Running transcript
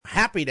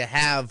happy to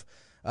have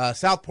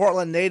South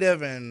Portland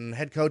native and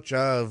head coach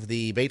of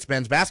the Bates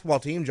men's basketball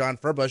team, Jon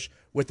Furbush,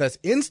 with us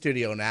in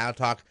studio now to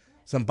talk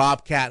some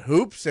Bobcat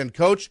hoops. And,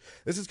 Coach,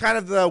 this is kind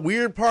of the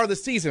weird part of the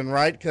season,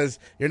 right? Because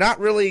you're not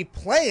really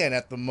playing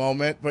at the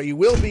moment, but you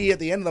will be at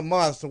the end of the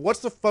month. So what's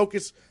the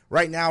focus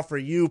right now for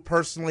you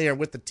personally or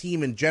with the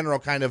team in general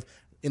kind of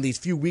in these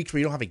few weeks where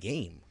you don't have a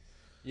game?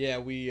 Yeah,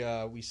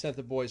 we sent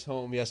the boys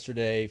home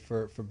yesterday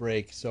for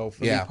break. So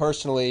for me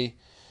personally,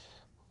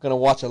 I'm going to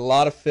watch a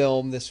lot of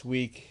film this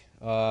week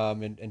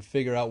and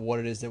figure out what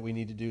it is that we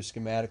need to do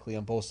schematically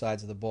on both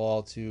sides of the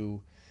ball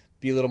to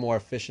be a little more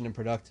efficient and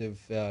productive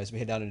as we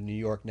head down to New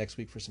York next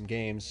week for some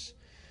games.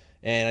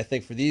 And I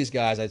think for these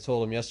guys, I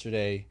told them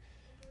yesterday,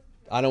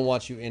 I don't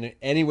want you in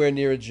anywhere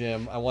near a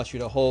gym. I want you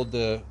to hold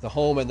the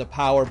home and the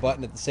power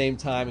button at the same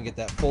time and get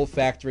that full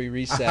factory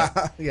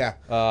reset.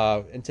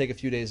 And take a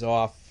few days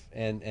off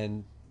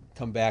and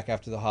come back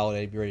after the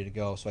holiday, be ready to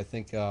go. So I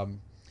think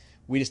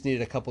we just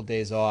needed a couple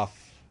days off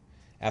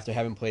after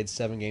having played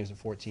 7 games in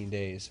 14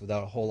 days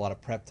without a whole lot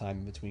of prep time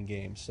in between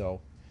games.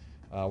 So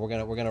we're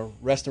gonna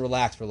rest and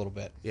relax for a little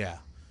bit. Yeah,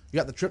 you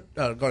got the trip.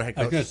 Go ahead, Coach.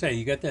 I was gonna say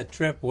you got that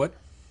trip.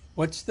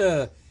 What's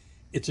the?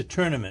 It's a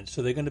tournament,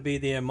 so they're going to be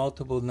there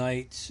multiple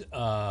nights.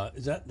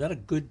 Is that a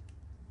good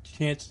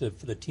chance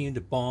for the team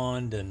to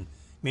bond and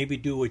maybe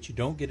do what you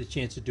don't get a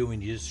chance to do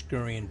when you're just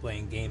scurrying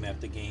playing game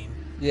after game?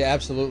 Yeah,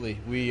 absolutely.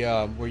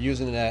 We're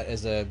using that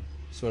as a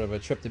sort of a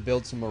trip to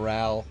build some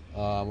morale.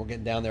 We're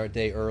getting down there a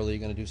day early.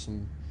 Going to do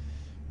some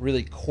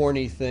really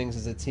corny things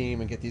as a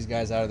team and get these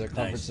guys out of their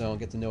comfort zone,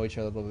 get to know each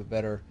other a little bit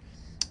better.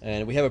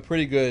 And we have a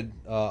pretty good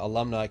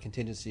alumni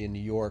contingency in New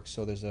York,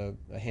 so there's a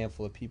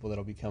handful of people that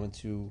will be coming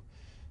to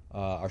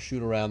our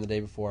shoot around the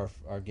day before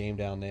our game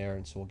down there,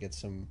 and so we'll get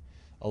some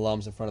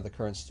alums in front of the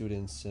current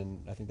students,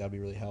 and I think that'll be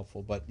really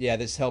helpful. But yeah,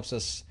 this helps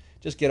us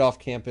just get off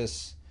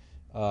campus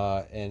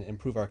and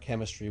improve our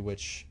chemistry,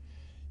 which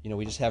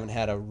we just haven't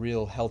had a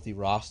real healthy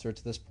roster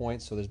to this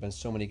point. So there's been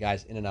so many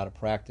guys in and out of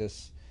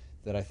practice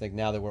that I think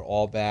now that we're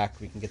all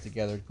back, we can get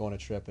together, go on a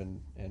trip, and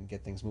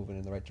get things moving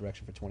in the right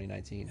direction for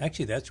 2019.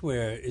 Actually,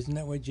 isn't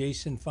that where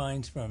Jason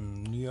Fine's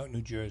from? New York, New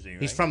Jersey, right?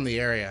 He's from the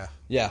area.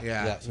 Yeah.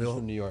 So he's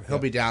from New York. He'll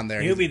be down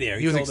there. He'll be there.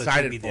 He was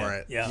excited for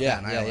it.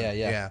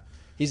 Yeah.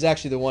 He's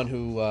actually the one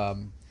who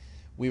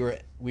we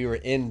were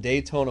in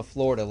Daytona,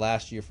 Florida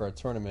last year for a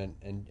tournament,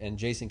 and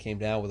Jason came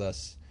down with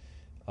us,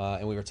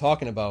 and we were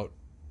talking about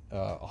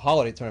a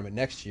holiday tournament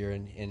next year,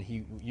 and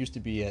he used to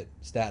be at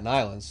Staten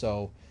Island,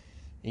 so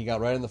he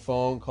got right on the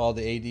phone, called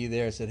the AD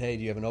there, and said, "Hey,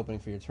 do you have an opening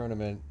for your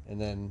tournament?" And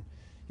then,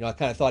 I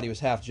kind of thought he was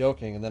half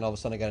joking, and then all of a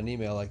sudden I got an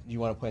email like, "Do you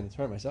want to play in the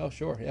tournament?" I said, "Oh,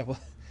 sure, yeah, we'll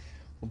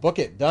book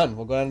it, done.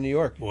 We'll go down to New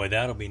York." Boy,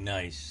 that'll be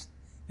nice.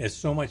 There's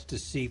so much to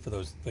see for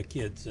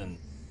kids, and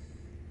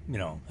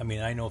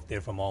I know if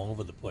they're from all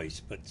over the place,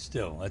 but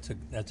still,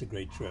 that's a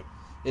great trip.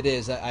 It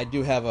is. I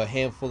do have a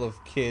handful of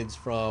kids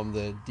from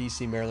the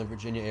D.C., Maryland,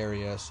 Virginia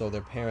area, so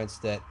their parents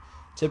that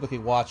typically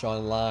watch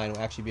online will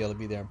actually be able to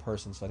be there in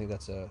person. So I think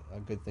that's a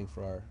good thing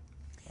for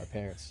our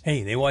parents.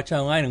 Hey, they watch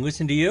online and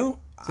listen to you?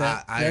 Is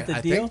that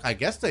the deal? I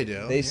guess they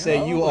do. They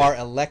say you are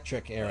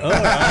electric, Aaron. Oh,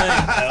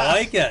 I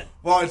like it.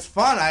 Well, it's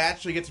fun. I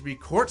actually get to be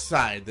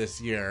courtside this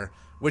year,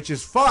 which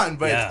is fun,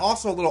 but it's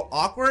also a little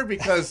awkward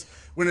because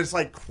when it's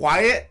like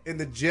quiet in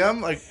the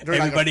gym, like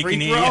during everybody like a free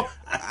can throw, hear you.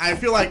 I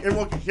feel like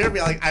everyone can hear me.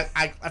 Like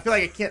I feel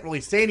like I can't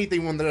really say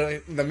anything when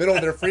they're in the middle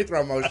of their free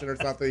throw motion or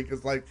something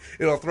because like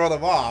it'll throw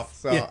them off.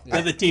 So the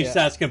other team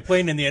starts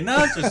complaining. The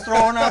announcer's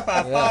throwing off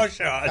our foul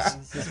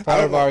shots. It's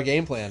part of our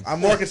game plan. I'm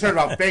more concerned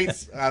about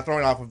Bates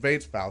throwing off a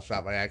Bates foul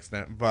shot by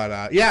accident.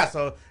 But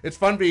so it's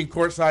fun being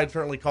courtside.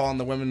 Certainly calling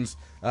the women's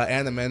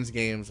and the men's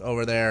games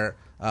over there.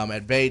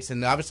 At Bates,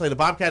 and obviously the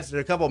Bobcats, there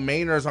are a couple of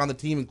Mainers on the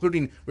team,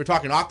 including, we were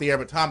talking off the air,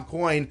 but Tom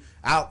Coyne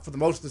out for the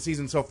most of the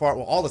season so far,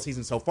 all the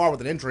season so far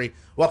with an injury.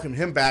 Welcome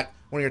him back,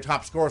 one of your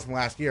top scorers from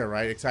last year,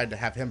 right? Excited to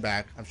have him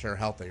back, I'm sure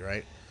healthy,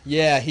 right?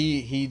 Yeah,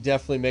 he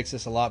definitely makes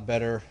us a lot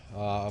better.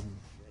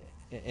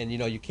 And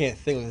you can't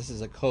think of this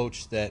as a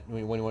coach that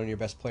when one of your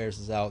best players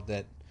is out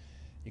that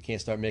you can't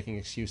start making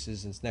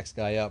excuses and it's next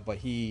guy up. But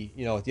he,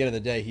 at the end of the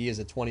day, he is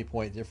a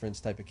 20-point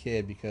difference type of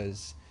kid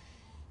because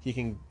he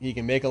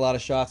can make a lot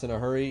of shots in a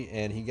hurry,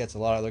 and he gets a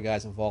lot of other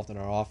guys involved in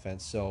our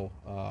offense. So,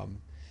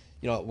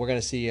 we're going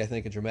to see, I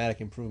think, a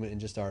dramatic improvement in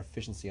just our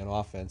efficiency on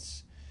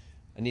offense.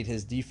 I need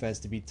his defense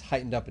to be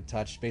tightened up a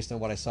touch based on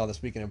what I saw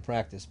this weekend in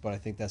practice, but I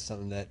think that's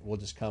something that will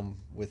just come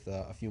with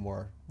a few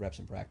more reps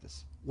in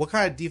practice. What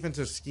kind of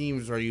defensive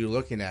schemes are you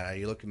looking at? Are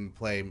you looking to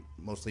play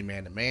mostly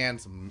man-to-man,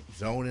 some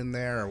zone in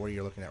there, or what are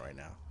you looking at right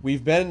now?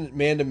 We've been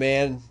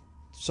man-to-man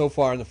so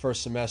far in the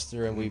first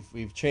semester, and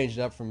we've changed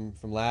it up from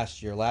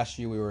last year. Last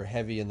year we were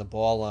heavy in the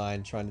ball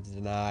line, trying to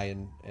deny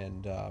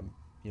and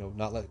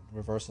not let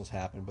reversals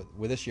happen. But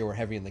with this year we're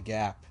heavy in the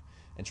gap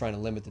and trying to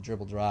limit the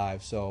dribble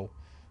drive. So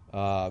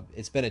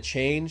it's been a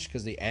change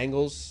because the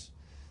angles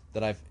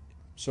that I've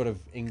sort of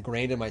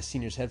ingrained in my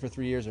seniors' head for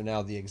 3 years are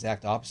now the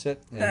exact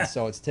opposite, and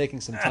so it's taking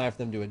some time for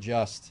them to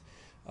adjust.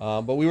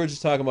 But we were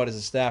just talking about as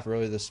a staff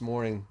earlier this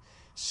morning,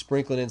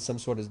 sprinkling in some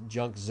sort of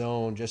junk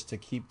zone just to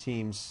keep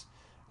teams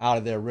out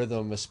of their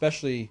rhythm,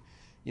 especially,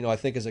 I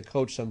think as a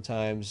coach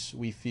sometimes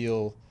we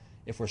feel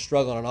if we're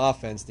struggling on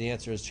offense, the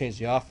answer is change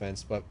the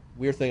offense. But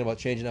we're thinking about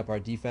changing up our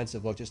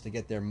defensive look just to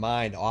get their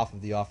mind off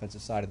of the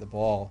offensive side of the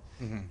ball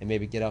and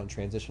maybe get out and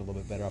transition a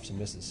little bit better off some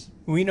misses.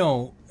 We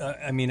know,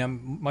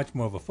 I'm much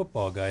more of a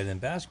football guy than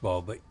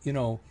basketball, but,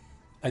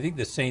 I think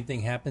the same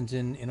thing happens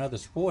in other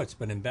sports.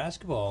 But in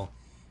basketball,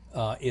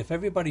 if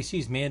everybody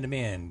sees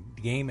man-to-man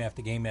game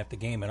after game after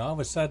game, and all of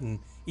a sudden,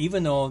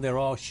 even though they're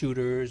all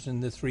shooters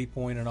and the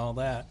three-point and all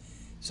that,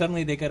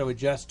 suddenly they got to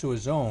adjust to a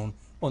zone.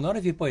 Well, not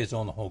if you play a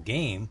zone the whole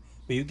game,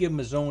 but you give them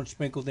a zone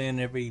sprinkled in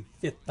every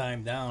fifth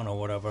time down or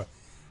whatever.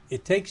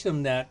 It takes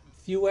them that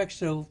few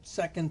extra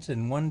seconds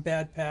and one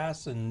bad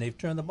pass, and they've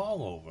turned the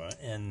ball over.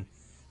 And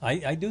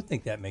I do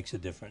think that makes a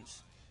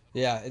difference.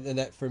 Yeah, and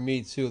that for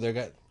me, too.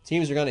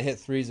 Teams are going to hit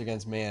threes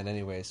against man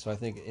anyway. So I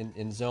think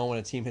in zone, when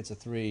a team hits a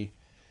three,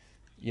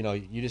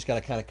 you just got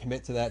to kind of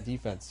commit to that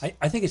defense.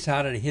 I think it's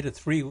harder to hit a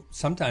three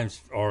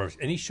sometimes, or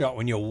any shot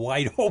when you're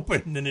wide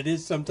open, than it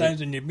is sometimes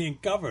when you're being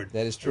covered.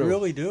 That is true. I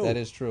really do. That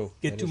is true.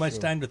 Get too much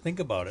time to think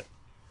about it.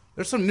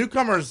 There's some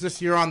newcomers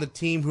this year on the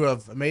team who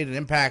have made an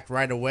impact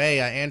right away.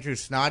 Andrew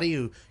Snoddy,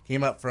 who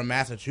came up from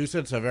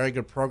Massachusetts, a very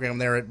good program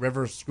there at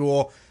Rivers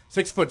School.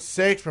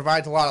 6'6",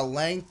 provides a lot of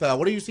length.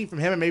 What do you see from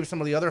him and maybe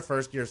some of the other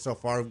first years so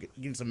far,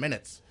 getting some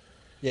minutes?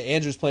 Yeah,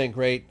 Andrew's playing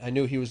great. I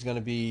knew he was going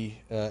to be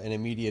an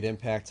immediate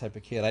impact type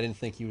of kid. I didn't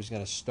think he was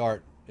going to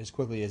start as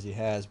quickly as he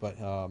has, but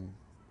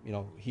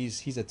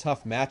he's a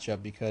tough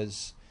matchup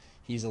because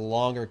he's a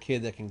longer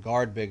kid that can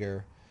guard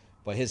bigger,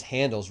 but his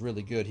handle's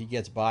really good. He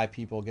gets by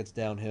people, gets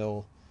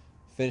downhill,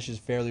 finishes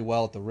fairly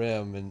well at the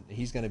rim, and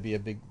he's going to be a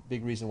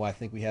big reason why I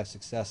think we have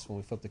success when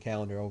we flip the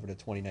calendar over to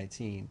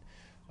 2019.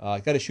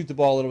 Got to shoot the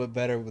ball a little bit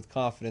better with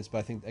confidence, but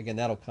I think again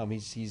that'll come. I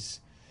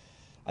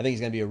think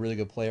he's going to be a really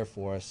good player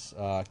for us.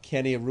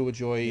 Kenny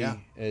Aruajoyi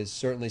is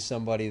certainly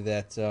somebody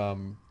that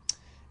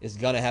is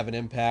going to have an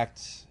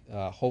impact,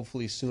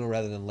 hopefully sooner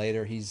rather than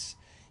later.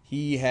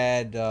 He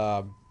had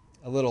a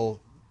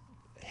little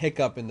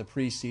hiccup in the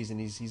preseason.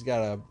 He's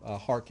got a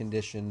heart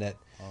condition that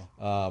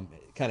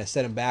kind of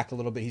set him back a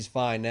little bit. He's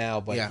fine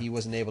now, but he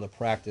wasn't able to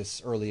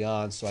practice early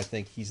on, so I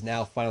think he's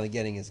now finally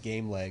getting his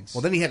game legs.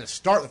 Well, then he had to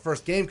start the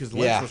first game because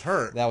Lynch was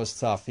hurt. That was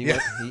tough.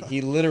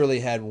 He literally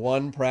had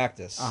one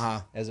practice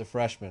as a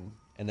freshman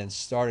and then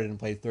started and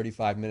played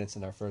 35 minutes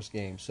in our first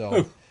game.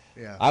 So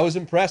I was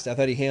impressed. I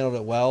thought he handled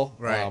it well.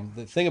 Right.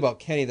 The thing about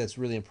Kenny that's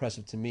really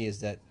impressive to me is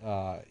that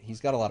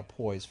he's got a lot of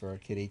poise for a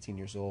kid 18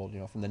 years old.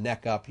 From the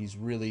neck up,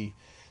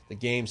 the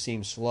game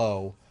seems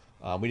slow.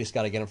 We just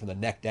got to get him from the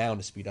neck down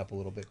to speed up a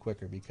little bit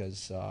quicker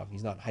because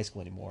he's not in high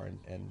school anymore,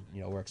 and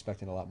we're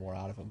expecting a lot more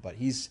out of him. But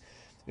he's,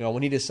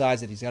 when he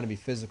decides that he's going to be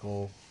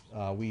physical,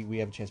 we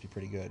have a chance to be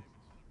pretty good.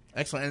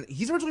 Excellent. And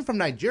he's originally from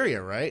Nigeria,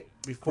 right?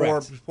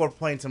 Before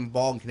playing some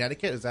ball in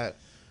Connecticut, is that?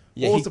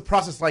 Yeah, what was the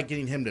process like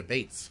getting him to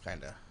Bates,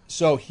 kind of?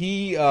 So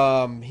he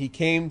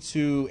came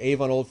to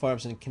Avon Old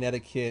Farms in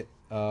Connecticut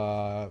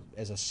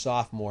as a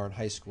sophomore in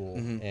high school,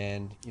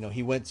 and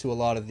he went to a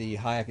lot of the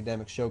high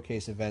academic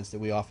showcase events that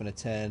we often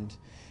attend.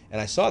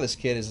 And I saw this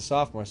kid as a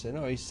sophomore. I said,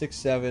 "No, he's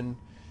 6'7",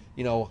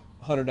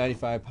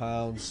 195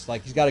 pounds.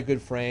 Like he's got a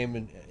good frame."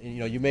 And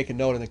you make a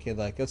note on the kid,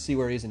 like, let's see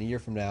where he is in a year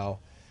from now.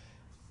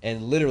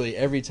 And literally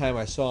every time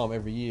I saw him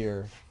every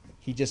year,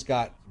 he just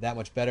got that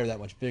much better, that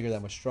much bigger,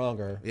 that much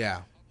stronger.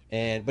 Yeah.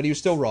 But he was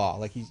still raw.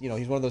 Like he's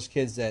one of those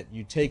kids that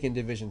you take in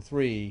Division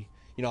III.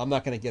 I'm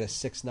not going to get a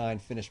 6'9"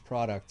 finished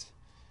product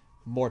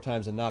more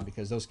times than not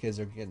because those kids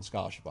are getting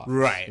scholarship offers.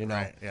 Right.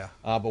 Right. Yeah.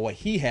 But what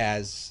he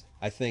has,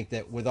 I think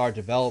that with our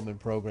development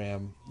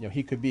program,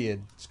 he could be a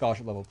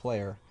scholarship level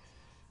player,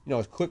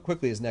 as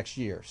quickly as next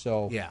year.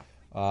 So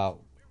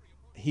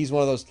he's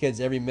one of those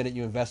kids. Every minute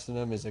you invest in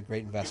him is a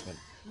great investment,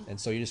 and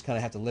so you just kind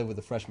of have to live with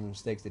the freshman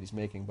mistakes that he's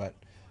making. But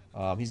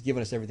he's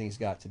given us everything he's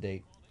got to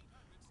date.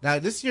 Now,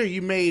 this year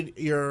you made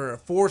your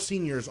 4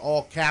 seniors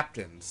all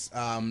captains.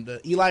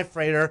 Eli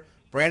Frater,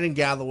 Brandon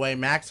Galloway,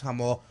 Max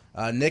Hummel,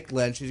 Nick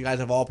Lynch. These guys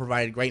have all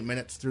provided great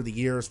minutes through the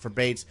years for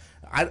Bates.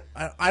 I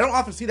don't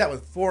often see that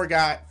with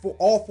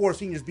all 4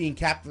 seniors being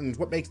captains.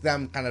 What makes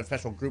them kind of a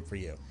special group for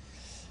you?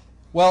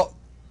 Well,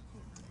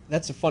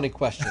 that's a funny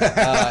question.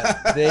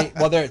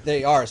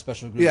 They are a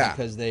special group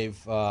because they've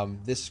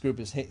this group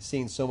has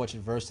seen so much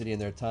adversity in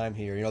their time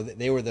here.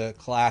 They were the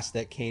class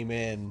that came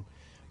in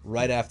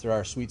right after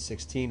our Sweet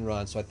 16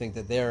 run, so I think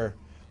that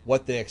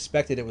what they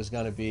expected it was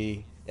going to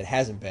be, it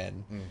hasn't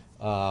been,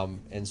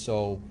 and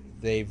so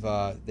they've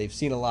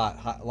seen a lot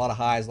of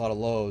highs, a lot of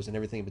lows, and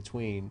everything in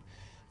between,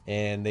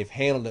 and they've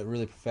handled it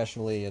really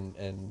professionally,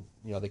 and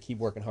they keep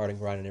working hard and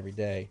grinding every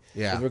day.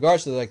 Yeah. With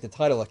regards to the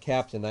title of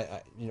captain,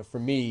 for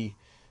me,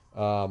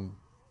 I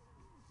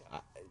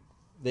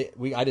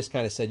just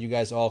kind of said, you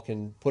guys all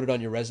can put it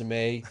on your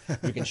resume.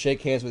 You can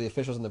shake hands with the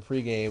officials in the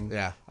pregame.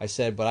 Yeah. I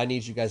said, but I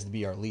need you guys to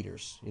be our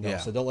leaders. Yeah.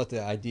 So don't let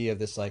the idea of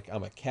this, like,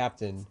 I'm a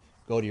captain,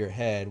 go to your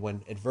head.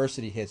 When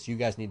adversity hits, you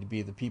guys need to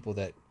be the people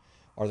that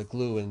are the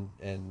glue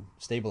and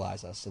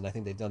stabilize us. And I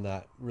think they've done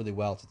that really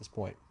well to this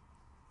point.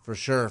 For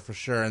sure.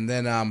 And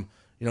then,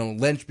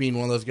 Lynch being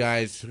one of those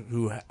guys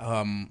who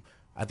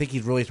I think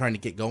he's really trying to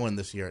get going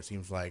this year. It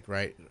seems like,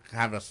 right?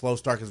 Having a slow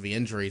start because of the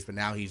injuries, but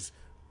now he's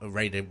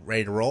ready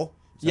to roll.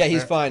 Yeah,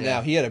 he's fine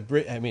now. He had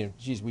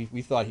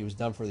we thought he was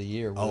done for the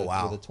year with,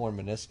 wow. with a torn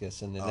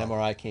meniscus, and an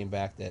MRI came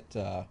back that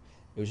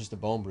it was just a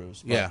bone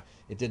bruise. But yeah.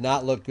 It did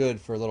not look good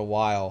for a little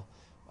while,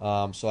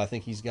 so I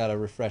think he's got a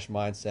refreshed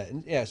mindset.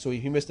 And so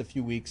he missed a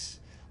few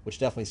weeks, which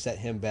definitely set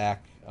him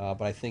back,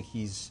 but I think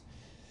he's,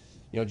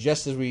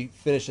 just as we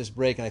finish this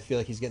break, and I feel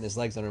like he's getting his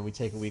legs under and we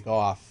take a week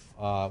off,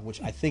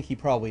 which I think he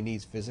probably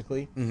needs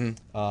physically,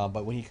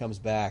 but when he comes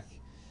back,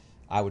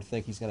 I would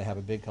think he's going to have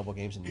a big couple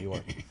games in New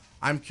York.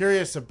 I'm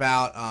curious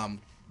about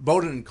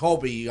Bowdoin and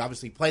Colby. You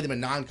obviously play them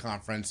in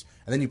non-conference,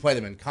 and then you play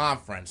them in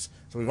conference.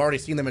 So we've already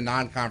seen them in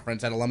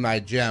non-conference at Alumni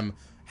Gym.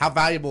 How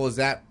valuable is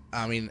that?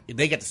 I mean,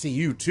 they get to see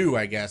you too,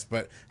 I guess.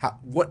 But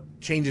what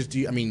changes do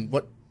you? I mean,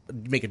 what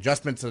make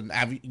adjustments? And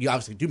you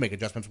obviously do make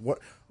adjustments. What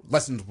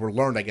lessons were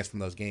learned, I guess, from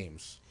those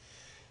games?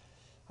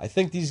 I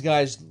think these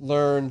guys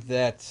learned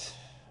that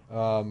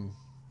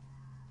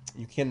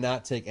you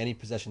cannot take any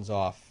possessions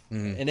off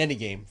in any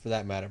game, for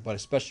that matter, but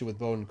especially with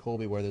Bowdoin and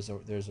Colby, where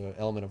there's an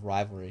element of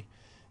rivalry.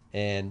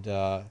 And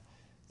the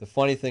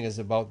funny thing is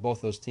about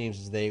both those teams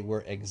is they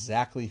were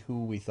exactly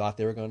who we thought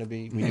they were going to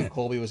be. We knew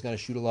Colby was going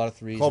to shoot a lot of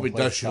threes. Colby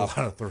does shoot a lot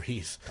of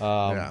threes.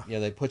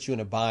 They put you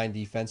in a bind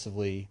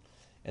defensively,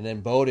 and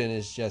then Bowdoin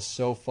is just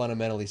so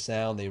fundamentally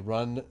sound. They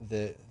run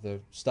the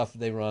stuff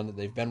they run that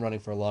they've been running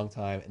for a long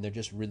time, and they're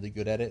just really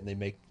good at it, and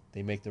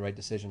they make the right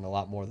decision a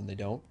lot more than they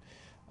don't.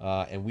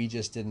 And we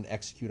just didn't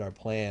execute our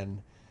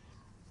plan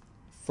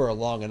for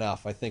long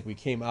enough. I think we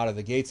came out of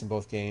the gates in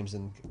both games,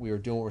 and we were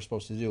doing what we're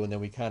supposed to do, and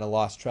then we kind of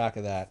lost track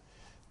of that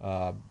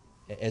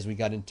as we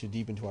got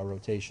deep into our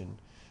rotation.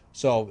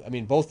 So, I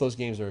mean, both those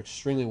games are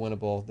extremely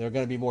winnable. They're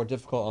going to be more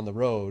difficult on the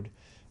road,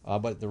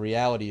 but the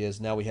reality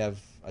is now we have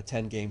a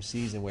 10-game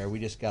season where we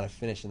just got to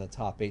finish in the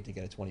top 8 to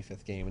get a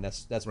 25th game, and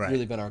that's right.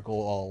 really been our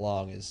goal all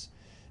along. Is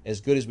as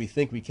good as we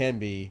think we can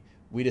be,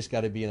 we just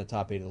got to be in the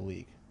top 8 of the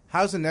league.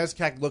 How's the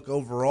NESCAC look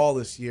overall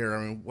this year?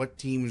 I mean, what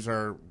teams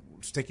are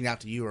sticking out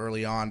to you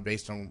early on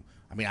based on,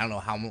 I mean, I don't know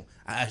how,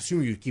 I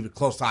assume you keep a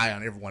close eye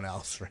on everyone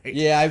else, right?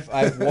 Yeah,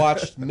 I've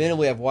watched,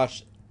 minimally I've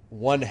watched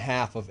one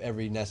half of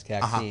every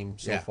NESCAC team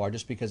so far,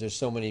 just because there's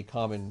so many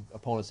common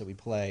opponents that we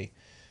play.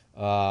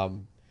 They're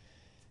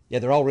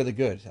all really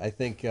good. I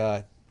think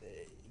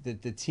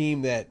the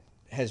team that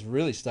has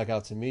really stuck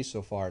out to me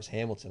so far is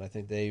Hamilton. I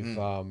think they've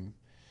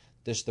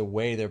just the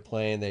way they're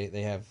playing.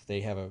 They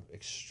have an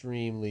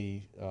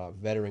extremely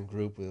veteran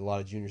group with a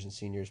lot of juniors and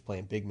seniors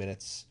playing big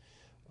minutes.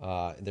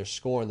 And they're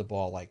scoring the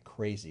ball like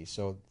crazy.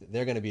 So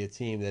they're going to be a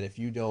team that if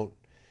you don't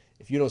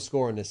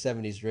score in the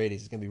 70s or 80s,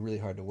 it's going to be really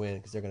hard to win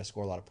because they're going to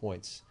score a lot of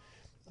points.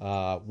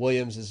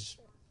 Williams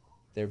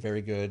they're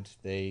very good.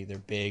 They're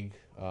big.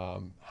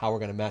 How we're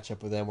going to match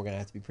up with them, we're going to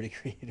have to be pretty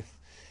creative.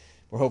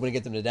 We're hoping to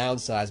get them to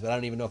downsize, but I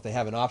don't even know if they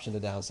have an option to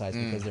downsize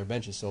because their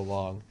bench is so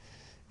long.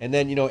 And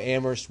then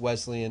Amherst,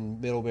 Wesleyan,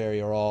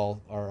 Middlebury are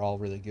all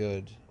really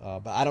good.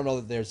 But I don't know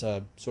that there's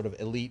a sort of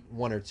elite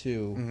one or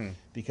two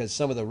because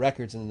some of the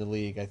records in the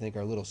league I think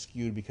are a little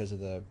skewed because of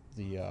the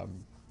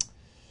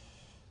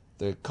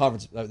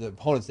conference the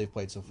opponents they've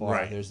played so far.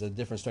 Right. There's a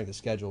different strength of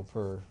schedule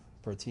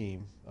per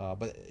team.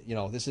 But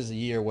this is a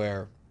year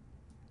where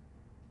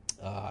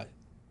it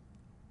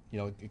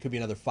could be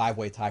another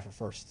 5-way tie for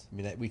first. I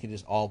mean, we could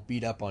just all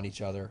beat up on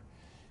each other.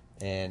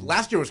 And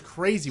last year was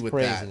crazy with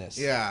craziness.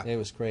 That. Yeah, it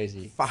was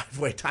crazy.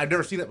 5-way tie. I've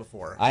never seen that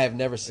before. I have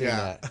never seen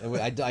that.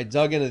 And I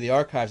dug into the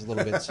archives a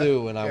little bit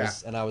too, and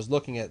I was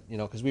looking at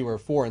because we were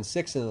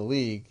 4-6 in the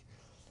league,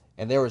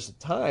 and there was a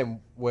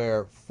time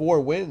where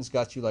 4 wins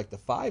got you like the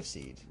 5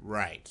 seed.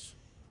 Right.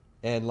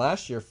 And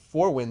last year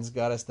 4 wins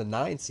got us the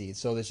 9 seed.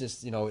 So there's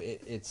just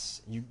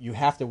it's you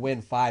have to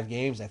win 5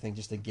 games I think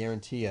just to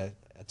guarantee a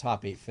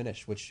top 8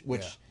 finish, which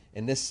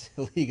in this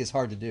league is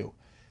hard to do,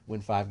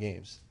 win 5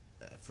 games.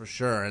 For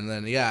sure. And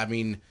then, I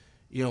mean,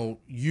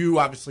 you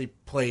obviously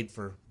played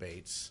for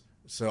Bates.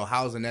 So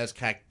how has the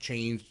NESCAC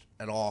changed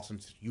at all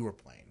since you were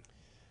playing?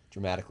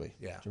 Dramatically.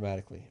 Yeah.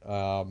 Dramatically.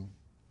 I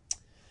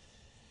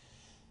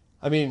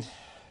mean,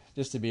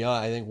 just to be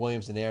honest, I think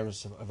Williams and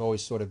Amherst have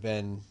always sort of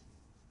been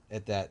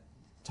at that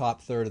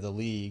top third of the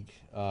league.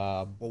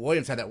 Well,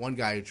 Williams had that one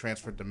guy who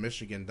transferred to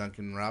Michigan,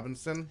 Duncan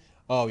Robinson.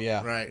 Oh,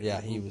 yeah. Right. Yeah,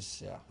 he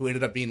was, yeah. Who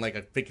ended up being like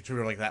a big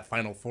contributor like that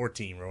Final Four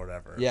team or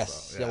whatever.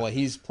 Yes. So, yeah. Well,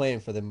 he's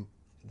playing for the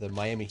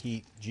Miami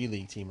Heat G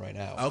League team right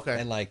now. Okay.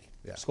 And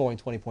scoring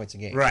 20 points a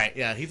game. Right.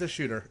 Yeah, he's a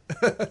shooter.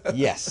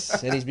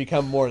 Yes, and he's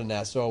become more than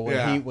that. So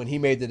when he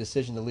made the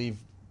decision to leave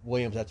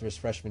Williams after his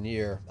freshman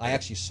year, I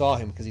actually saw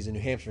him because he's a New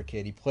Hampshire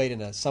kid. He played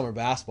in a summer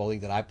basketball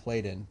league that I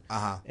played in.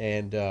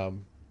 And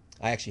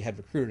I actually had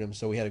recruited him,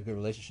 so we had a good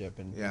relationship.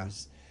 And he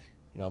was,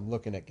 I'm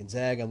looking at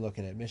Gonzaga, I'm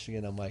looking at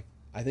Michigan. I'm like,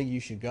 I think you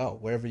should go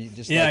wherever you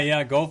just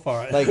go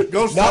for it. Like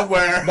go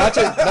somewhere. Not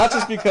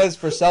just because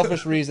for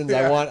selfish reasons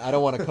I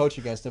don't want to coach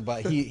against him,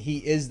 but he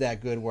is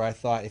that good where I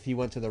thought if he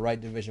went to the right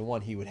Division I,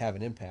 he would have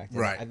an impact. And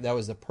right. that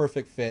was the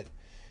perfect fit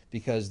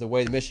because the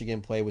way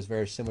Michigan played was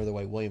very similar to the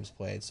way Williams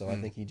played. So I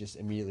think he just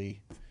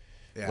immediately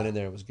went in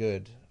there. It was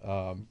good.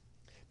 But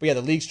yeah,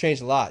 the league's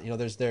changed a lot.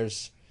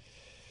 There's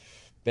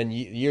been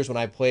years when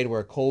I played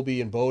where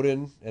Colby and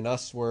Bowdoin and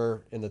us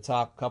were in the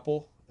top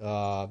couple.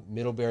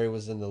 Middlebury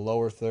was in the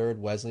lower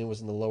third. Wesleyan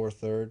was in the lower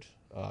third.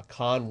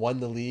 Conn won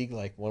the league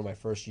like one of my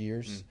first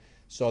years.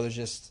 So there's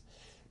just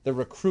the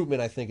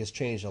recruitment, I think, has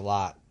changed a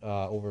lot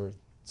over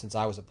since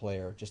I was a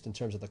player, just in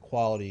terms of the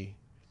quality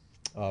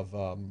of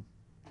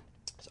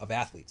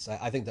athletes.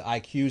 I think the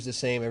IQ is the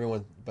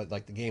same, but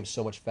like the game's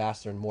so much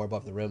faster and more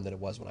above the rim than it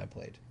was when I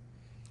played.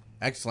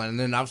 Excellent. And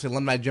then obviously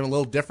Alumni Gym a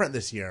little different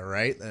this year,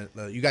 right?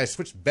 You guys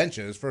switched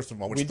benches, first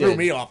of all, which threw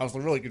me off. I was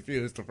really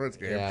confused the first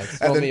game. Yeah, it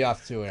threw me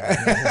off too.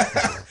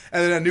 And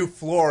then a new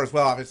floor as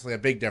well, obviously a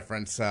big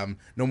difference.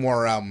 No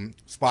more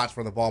spots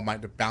where the ball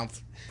might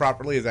bounce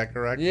properly. Is that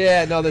correct?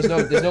 Yeah, no,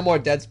 there's no more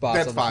dead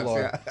spots on the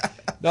floor. Yeah.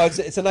 No, it's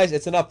an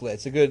uplit.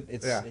 It's a good.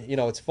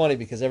 It's funny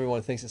because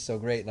everyone thinks it's so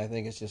great, and I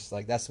think it's just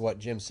like that's what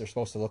gyms are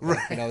supposed to look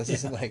like. Right. This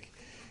isn't like.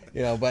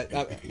 But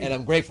and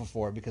I'm grateful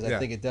for it because I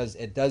think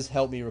it does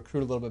help me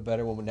recruit a little bit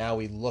better when now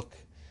we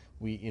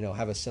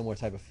have a similar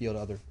type of feel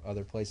to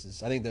other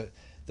places. I think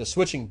the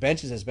switching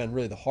benches has been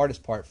really the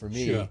hardest part for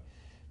me,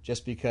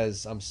 just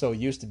because I'm so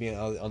used to being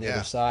on the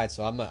other side.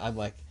 So I'm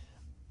like,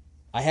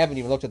 I haven't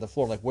even looked at the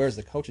floor. Like, where's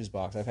the coach's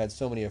box? I've had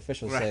so many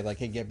officials say like,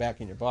 "Hey, get back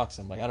in your box."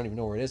 I'm like, I don't even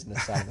know where it is in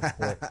this side of the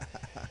court.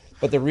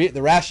 But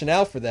the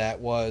rationale for that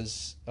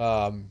was,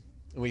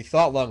 we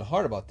thought long and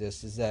hard about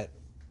this, is that.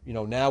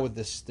 Now with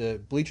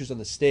the bleachers on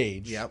the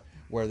stage,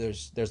 where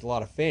there's a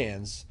lot of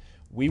fans,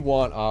 we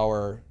want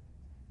our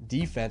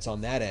defense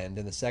on that end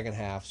in the second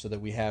half so that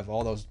we have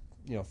all those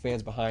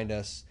fans behind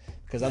us.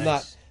 Because I'm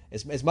not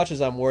as much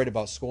as I'm worried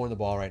about scoring the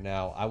ball right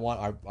now. I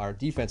want our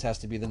defense has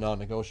to be the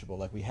non-negotiable.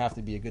 Like we have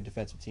to be a good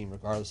defensive team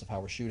regardless of how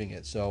we're shooting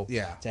it. So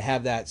to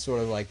have that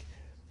sort of like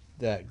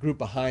the group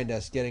behind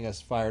us getting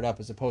us fired up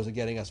as opposed to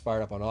getting us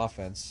fired up on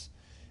offense.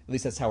 At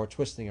least that's how we're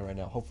twisting it right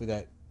now. Hopefully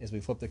that as we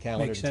flip the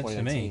calendar to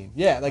 2019.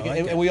 Yeah,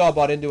 and we all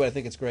bought into it. I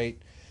think it's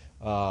great.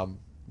 But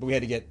we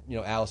had to get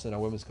Allison, our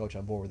women's coach,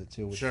 on board with it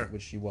too,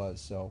 which she was.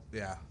 So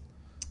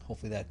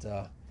hopefully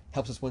that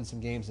helps us win some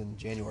games in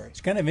January. It's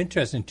kind of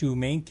interesting, two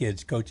Maine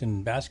kids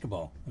coaching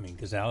basketball. I mean,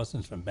 because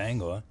Allison's from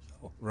Bangor.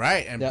 So.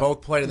 Right, and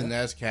both played in the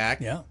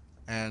NESCAC. Yeah.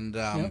 And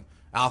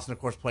Allison, of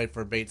course, played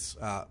for Bates'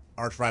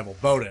 arch rival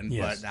Bowdoin,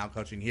 but now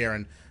coaching here.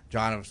 And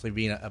John, obviously,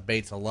 being a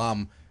Bates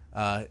alum.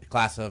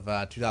 Class of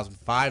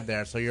 2005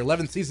 there. So your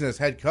 11th season as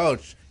head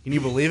coach. Can you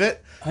believe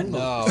it?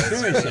 No,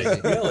 seriously,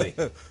 really.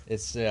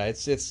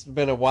 It's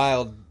been a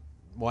wild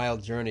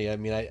journey. I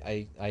mean,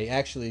 I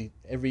actually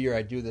every year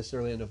I do this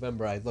early in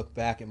November. I look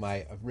back at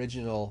my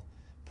original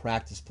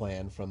practice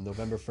plan from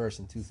November 1st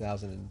in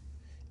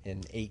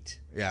 2008.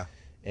 Yeah.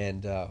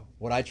 And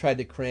what I tried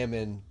to cram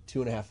in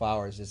 2.5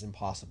 hours is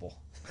impossible.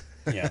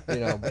 Yeah.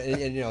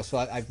 So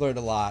I've learned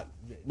a lot,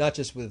 not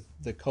just with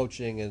the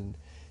coaching and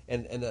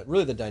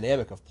really the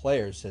dynamic of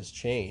players has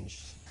changed.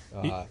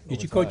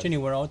 Did you coach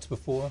anywhere else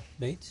before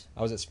Bates?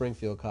 I was at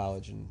Springfield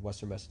College in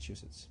Western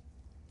Massachusetts.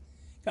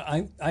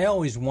 I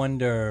always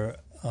wonder,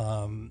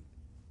 when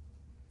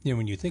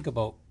you think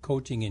about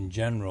coaching in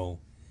general,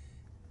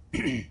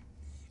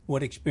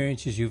 what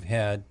experiences you've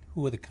had,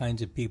 who are the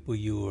kinds of people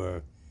you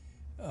were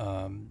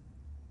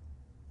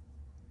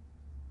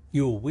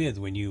with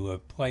when you were a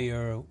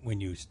player,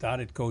 when you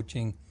started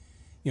coaching,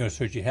 so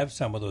that you have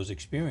some of those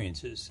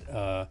experiences.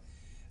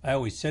 I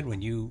always said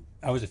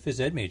I was a phys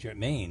ed major at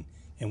Maine,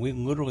 and we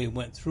literally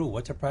went through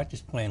what's a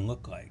practice plan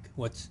look like?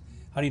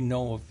 How do you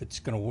know if it's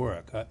going to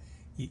work?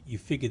 You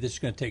figure this is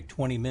going to take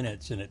 20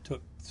 minutes, and it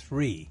took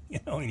 3,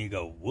 and you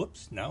go,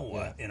 whoops, now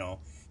what?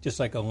 Just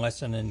like a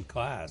lesson in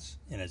class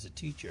and as a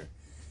teacher.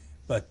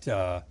 But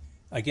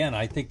again,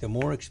 I think the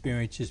more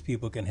experiences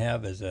people can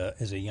have as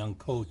a young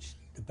coach,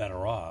 the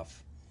better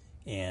off.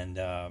 And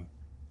then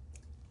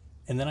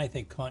I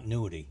think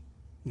continuity.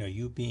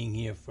 You being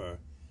here for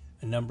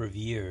a number of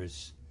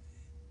years,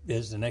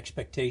 there's an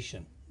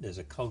expectation, there's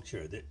a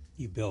culture that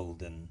you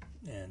build, and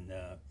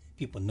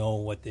people know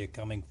what they're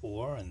coming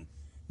for and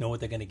know what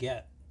they're going to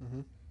get.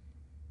 Mm-hmm.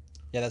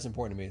 Yeah, that's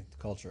important to me. The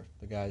culture,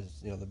 the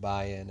guys, the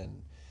buy-in,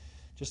 and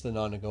just the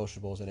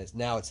non-negotiables. And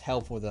it's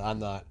helpful that I'm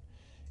not.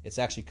 It's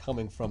actually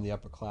coming from the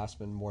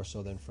upperclassmen more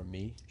so than from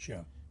me.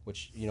 Sure.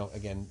 Which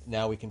again,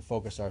 now we can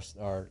focus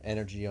our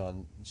energy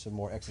on some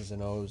more X's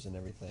and O's and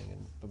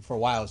everything. But for a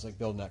while, it's like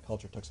building that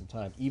culture took some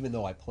time. Even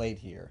though I played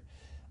here,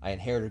 I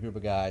inherited a group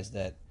of guys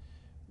that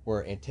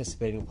were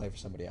anticipating to play for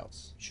somebody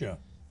else. Sure.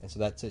 And so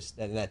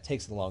that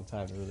takes a long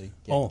time to really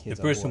get kids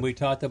the person on board. we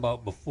talked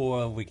about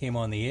before we came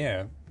on the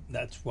air,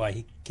 that's why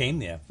he came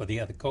there, for the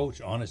other coach,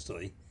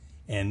 honestly.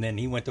 And then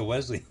he went to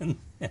Wesleyan.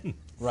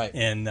 Right.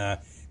 And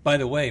by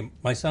the way,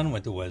 my son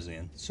went to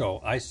Wesleyan,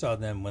 so I saw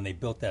them when they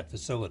built that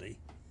facility.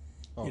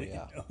 Oh,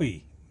 yeah.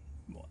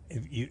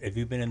 Have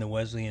you been in the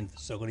Wesleyan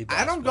facility?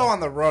 I don't go on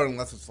the road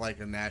unless it's like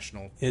a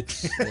national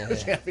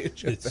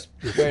championship. It's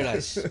very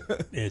nice.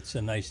 It's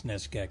a nice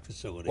NESCAC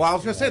facility. Well, I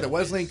was going to say, the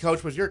Wesleyan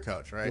coach was your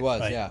coach, right? He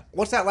was, Right. yeah.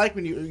 What's that like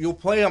when you'll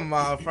play them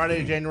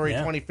Friday, January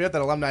 25th at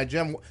Alumni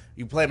Gym?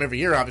 You play them every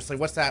year, obviously.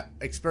 What's that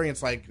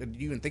experience like? Do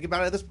you even think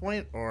about it at this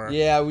point? Or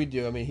Yeah, we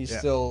do. I mean, he's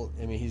still.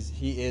 I mean,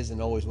 he is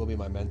and always will be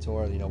my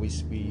mentor. You know,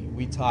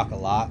 we talk a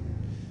lot.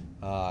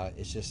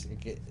 It's just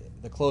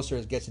the closer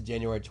it gets to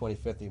January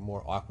 25th, the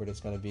more awkward it's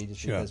going to be.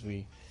 Just because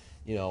we,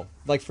 you know,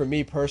 like for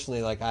me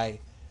personally, like I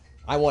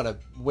want to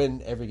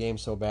win every game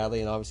so badly,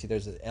 and obviously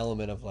there's an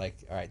element of like,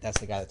 all right, that's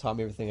the guy that taught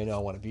me everything I know.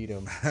 I want to beat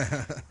him.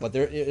 But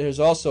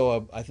there's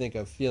also I think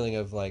a feeling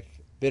of like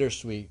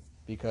bittersweet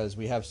because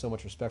we have so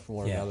much respect for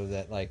one another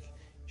that like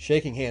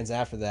shaking hands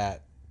after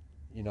that,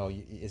 you know,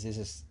 is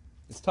just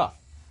it's tough.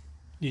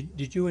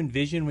 Did you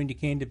envision when you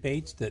came to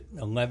Bates that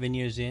 11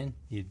 years in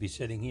you'd be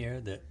sitting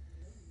here?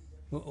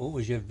 What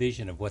was your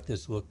vision of what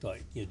this looked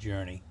like, your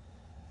journey?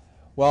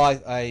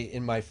 Well, I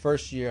in my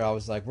first year I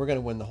was like, we're going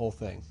to win the whole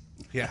thing.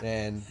 Yeah.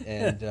 And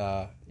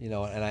you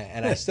know,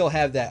 and I still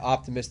have that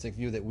optimistic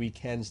view that we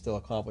can still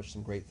accomplish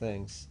some great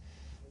things.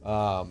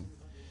 But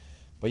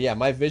yeah,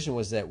 my vision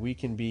was that we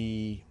can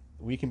be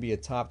a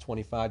top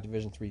 25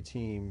 Division III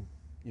team,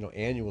 you know,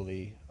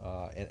 annually.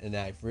 And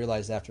I've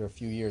realized after a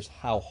few years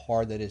how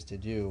hard that is to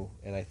do.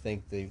 And I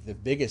think the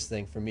biggest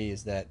thing for me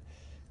is that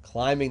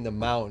climbing the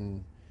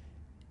mountain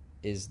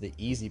is the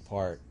easy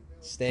part.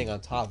 Staying on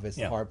top of it's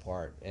the hard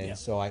part. And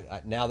so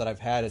I now that I've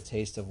had a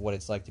taste of what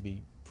it's like to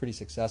be pretty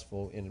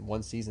successful in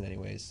one season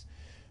anyways,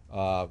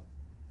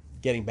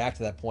 getting back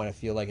to that point, I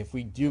feel like if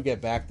we do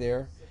get back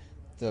there,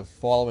 the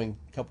following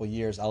couple of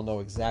years, I'll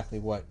know exactly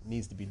what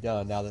needs to be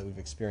done now that we've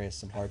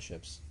experienced some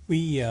hardships.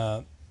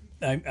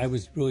 I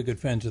was really good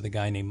friends with a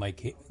guy named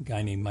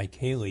Mike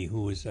Haley,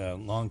 who was a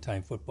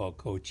longtime football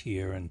coach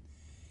here,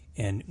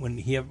 and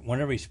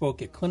whenever he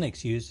spoke at clinics,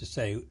 he used to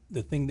say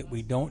the thing that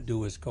we don't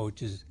do as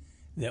coaches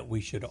that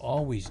we should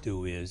always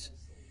do is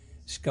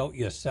scout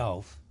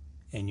yourself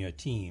and your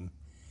team,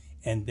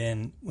 and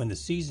then when the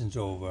season's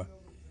over,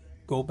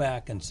 go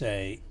back and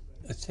say,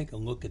 let's take a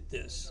look at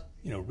this.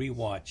 You know,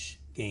 rewatch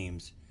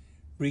games,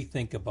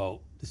 rethink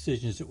about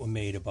decisions that were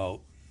made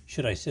about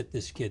should I sit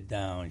this kid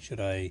down, should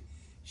I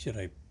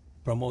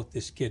promote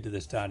this kid to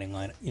the starting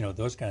line, you know,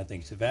 those kind of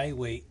things.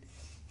 Evaluate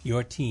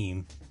your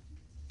team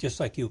just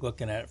like you're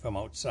looking at it from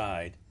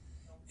outside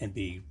and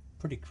be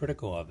pretty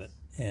critical of it.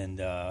 And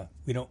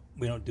we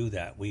don't do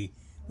that. We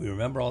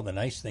remember all the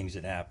nice things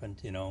that happened,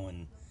 you know,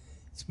 and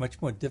it's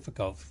much more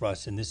difficult for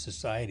us in this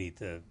society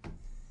to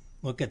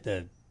look at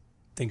the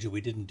things that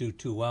we didn't do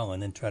too well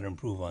and then try to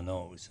improve on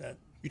those.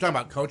 You talking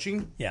about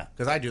coaching? Yeah.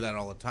 Because I do that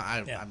all the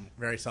time. I'm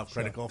very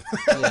self-critical.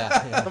 Sure.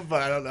 Yeah.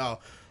 But I don't know.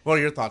 What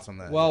are your thoughts on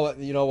that? Well,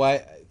 you know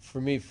why? For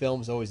me,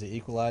 film's always the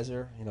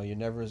equalizer. You know, you're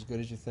never as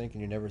good as you think,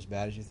 and you're never as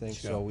bad as you think.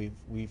 Sure. So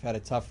we've had a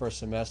tough first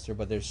semester,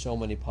 but there's so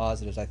many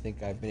positives I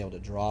think I've been able to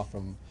draw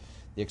from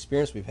the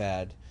experience we've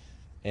had,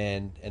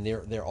 and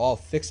they're all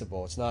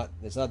fixable. It's not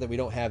that we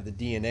don't have the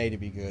DNA to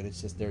be good.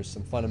 It's just there's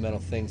some fundamental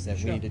things that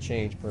we need to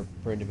change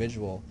per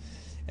individual,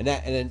 and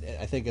then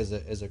I think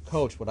as a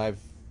coach, what I've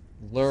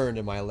learned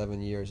in my 11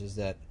 years is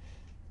that,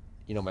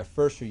 you know, my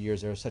first few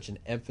years there was such an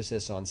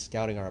emphasis on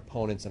scouting our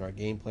opponents and our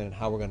game plan and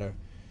how we're going to,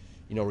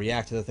 you know,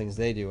 react to the things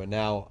they do. And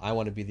now I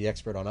want to be the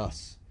expert on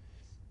us,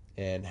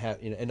 and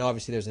have, you know, and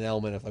obviously there's an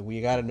element of like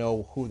we got to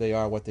know who they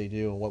are, what they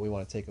do, and what we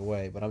want to take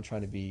away. But I'm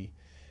trying to be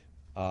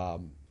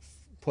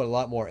put a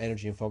lot more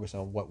energy and focus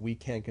on what we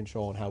can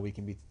control and how we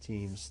can beat the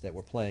teams that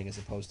we're playing, as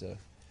opposed to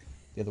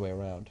the other way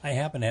around. I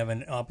happened to have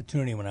an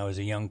opportunity when I was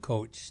a young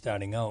coach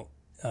starting out.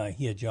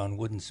 Hear John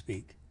Wooden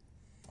speak.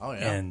 Oh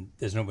yeah. And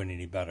there's nobody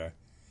any better.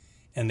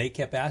 And they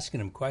kept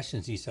asking him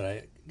questions. He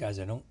said, guys,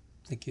 I don't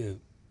think you're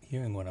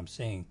hearing what I'm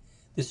saying.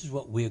 This is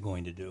what we're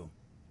going to do.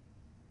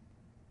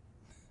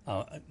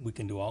 We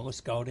can do all the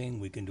scouting,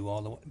 we can do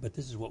but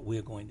this is what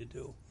we're going to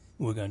do.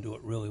 We're going to do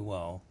it really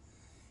well.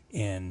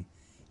 And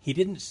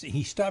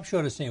he stopped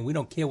short of saying, we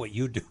don't care what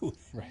you do.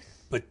 Right.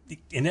 But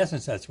in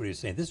essence, that's what he was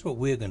saying. This is what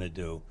we're going to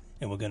do,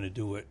 and we're going to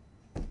do it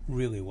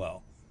really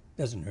well.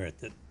 Doesn't hurt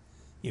that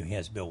he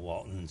has Bill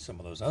Walton and some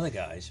of those other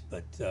guys,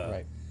 but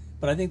Right.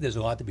 But I think there's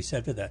a lot to be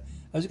said for that.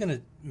 I was going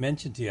to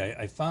mention to you,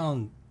 I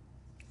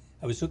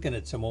was looking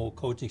at some old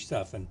coaching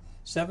stuff, and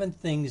 7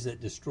 things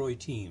that destroy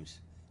teams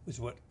was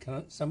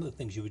some of the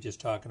things you were just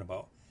talking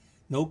about.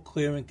 No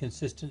clear and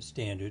consistent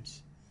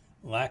standards,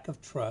 lack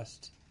of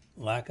trust,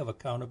 lack of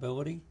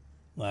accountability,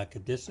 lack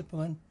of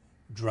discipline,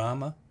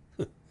 drama,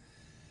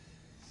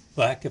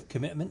 lack of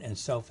commitment, and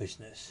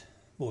selfishness.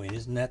 Boy,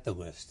 isn't that the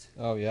list?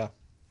 Oh yeah,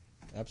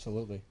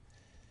 absolutely.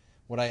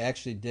 What I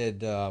actually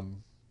did,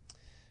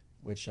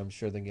 which I'm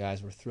sure the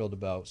guys were thrilled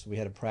about. So we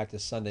had a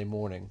practice Saturday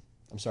morning.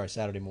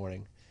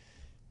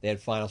 They had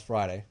finals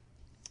Friday,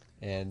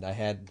 and I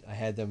had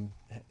them.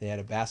 They had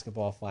a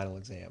basketball final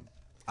exam.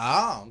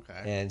 Oh,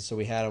 okay. And so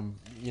we had them,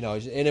 you know,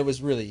 and it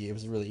was a really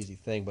easy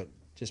thing, but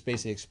just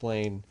basically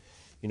explain,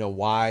 you know,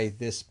 why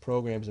this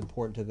program is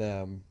important to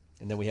them,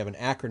 And then we have an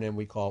acronym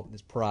we call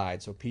this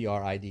PRIDE, so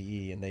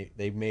PRIDE, and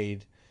they've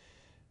made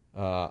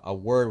a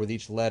word with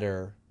each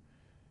letter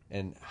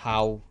and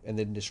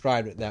then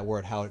described that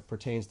word, how it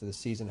pertains to the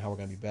season, how we're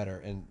going to be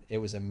better. And it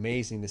was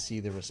amazing to see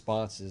the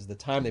responses, the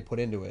time they put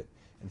into it,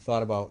 and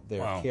thought about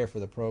their care for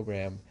the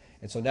program.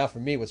 And so now for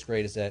me, what's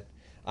great is that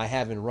I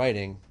have in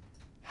writing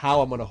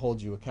how I'm going to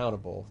hold you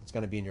accountable. It's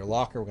going to be in your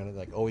locker. We're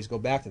going to always go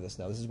back to this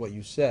now. This is what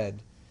you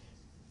said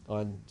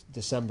on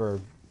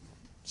December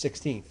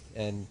 16th,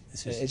 and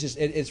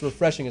it's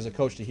refreshing as a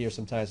coach to hear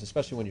sometimes,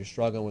 especially when you're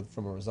struggling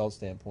from a result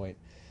standpoint,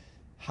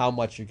 how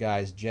much you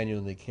guys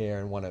genuinely care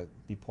and want to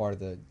be part of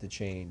the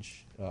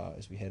change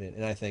as we head in.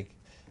 And I think,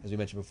 as we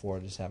mentioned before,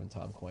 just having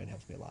Tom Coyne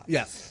helps me a lot.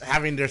 Yes,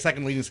 having their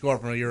second leading scorer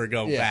from a year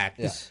ago back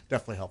is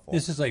definitely helpful.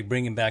 This is like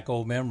bringing back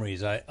old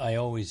memories. I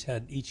always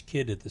had each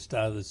kid at the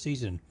start of the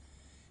season,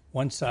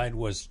 one side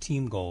was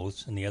team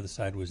goals and the other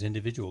side was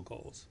individual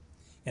goals.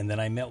 And then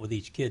I met with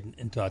each kid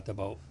and talked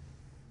about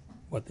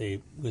what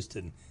they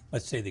listed.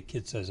 Let's say the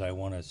kid says, I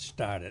want to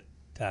start at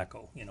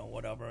tackle,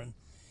 whatever. And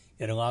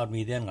it allowed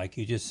me then, like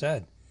you just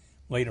said,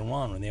 later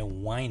on when they're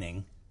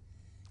whining,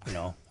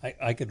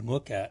 I could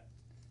look at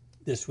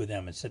this with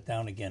them and sit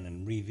down again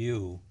and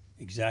review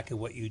exactly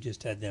what you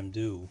just had them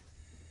do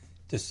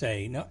to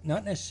say, not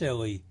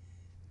necessarily,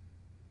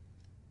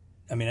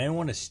 I don't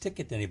want to stick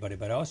it to anybody,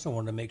 but I also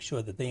wanted to make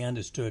sure that they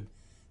understood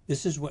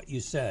this is what you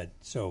said.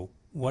 So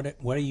what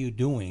are you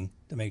doing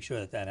to make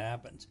sure that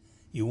happens?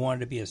 You wanted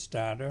to be a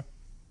starter.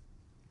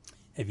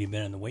 Have you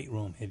been in the weight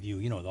room? Have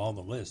you, all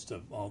the list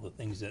of all the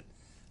things that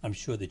I'm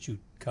sure that you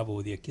cover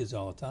with your kids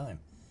all the time.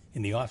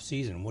 In the off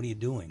season, what are you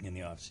doing in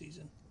the off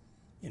season?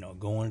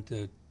 Going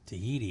to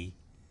Tahiti,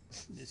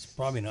 it's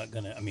probably not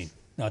going to,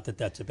 not that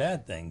that's a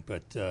bad thing,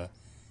 but,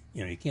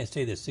 you can't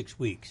stay there 6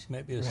 weeks.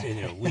 Maybe you'll stay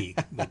there a week,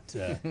 but,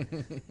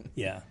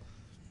 yeah.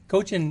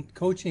 Coaching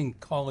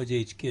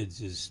college-age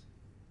kids is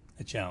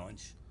a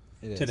challenge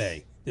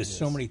today. There's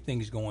so many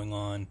things going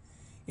on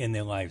in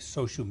their lives,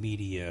 social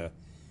media,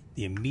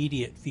 the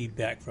immediate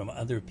feedback from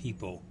other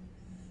people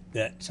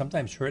that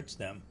sometimes hurts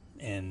them.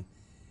 And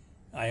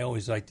I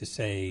always like to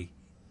say,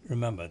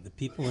 remember, the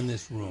people in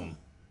this room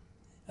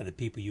are the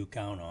people you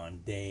count on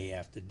day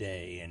after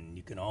day, and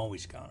you can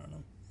always count on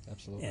them.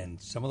 Absolutely.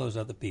 And some of those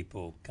other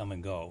people come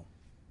and go.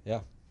 Yeah.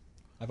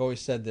 I've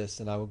always said this,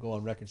 and I will go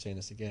on record saying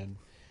this again,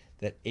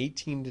 that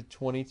 18 to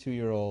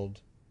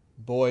 22-year-old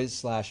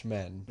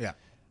boys/men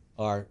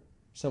are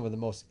some of the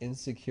most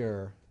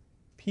insecure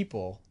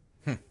people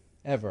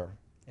ever,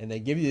 and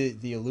they give you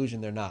the illusion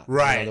they're not.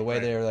 Right. The way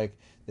they're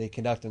they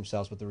conduct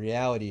themselves, but the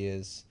reality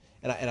is,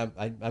 and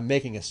I'm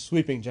making a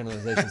sweeping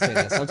generalization saying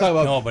this. I'm talking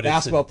about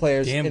basketball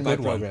players in my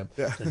program.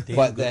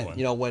 But that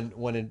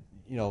when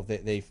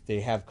they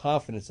have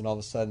confidence, and all of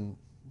a sudden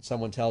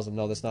someone tells them,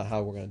 no, that's not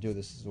how we're going to do it.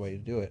 This is the way to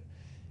do it.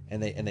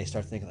 And they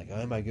start thinking like,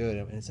 oh, am I good?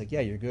 And it's like,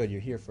 yeah, you're good. You're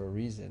here for a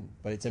reason.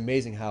 But it's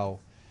amazing how,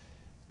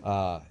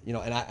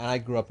 and I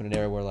grew up in an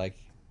era where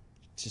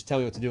just tell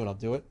me what to do and I'll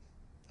do it.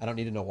 I don't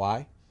need to know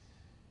why.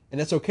 And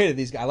that's okay to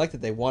these guys. I like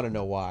that they want to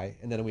know why,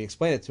 and then we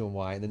explain it to them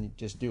why, and then you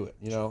just do it,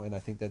 And I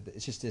think that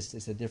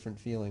it's a different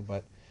feeling.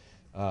 But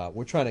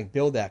we're trying to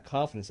build that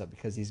confidence up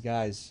because these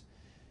guys,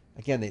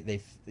 again,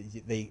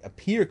 they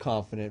appear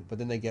confident, but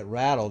then they get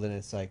rattled, and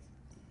it's like,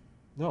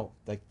 no,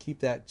 keep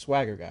that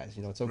swagger, guys.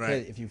 It's okay.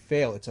 Right. If you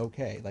fail, it's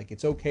okay.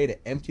 It's okay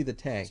to empty the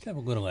tank. Just have a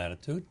little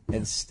attitude.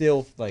 And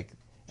still, and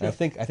I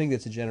think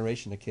it's a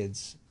generation of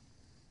kids,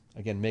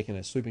 again, making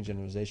a sweeping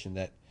generalization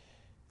that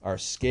are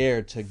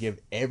scared to give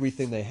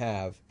everything they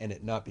have and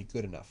it not be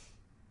good enough.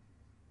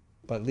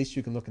 But at least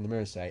you can look in the mirror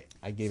and say,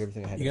 I gave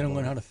everything I had. You got to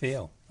learn how to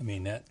fail.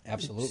 That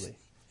absolutely.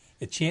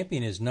 A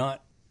champion is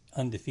not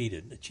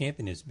undefeated. A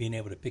champion is being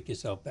able to pick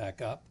yourself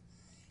back up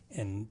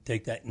and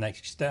take that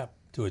next step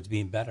towards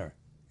being better.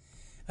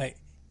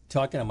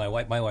 Talking to my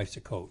wife. My wife's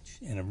a coach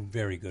and a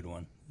very good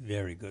one,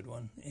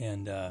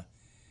 and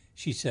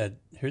she said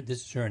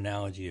this is her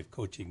analogy of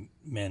coaching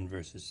men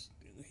versus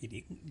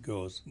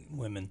girls,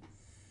 women.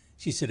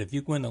 She said, if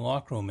you go in the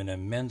locker room, in a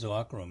men's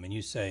locker room, and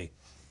you say,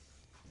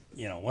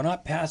 we're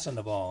not passing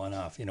the ball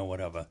enough,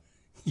 whatever,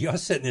 you're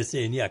sitting there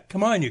saying, yeah,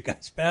 come on, you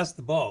guys, pass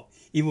the ball,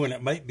 even when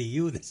it might be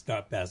you that's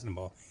not passing the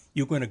ball.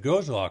 You go in a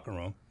girls' locker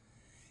room,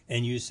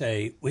 and you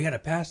say, we got to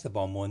pass the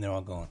ball more, and they're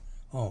all going,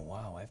 oh,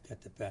 wow, I've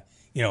got to pass.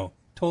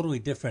 Totally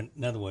different.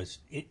 In other words,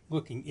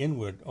 looking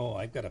inward, oh,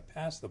 I've got to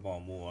pass the ball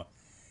more.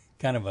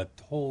 Kind of a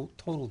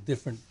total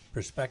different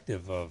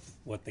perspective of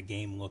what the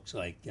game looks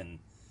like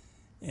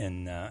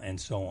and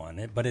so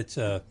on. But it's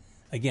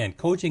again,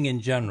 coaching in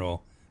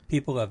general,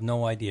 people have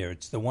no idea.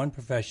 It's the one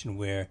profession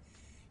where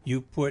you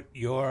put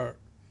your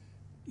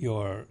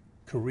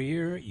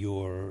career,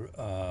 your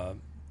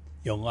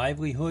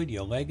livelihood,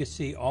 your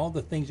legacy, all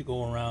the things that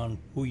go around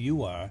who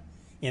you are,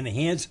 in the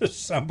hands of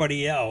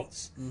somebody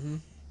else. Mm-hmm.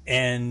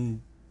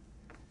 And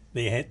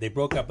they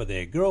broke up with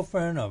their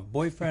girlfriend or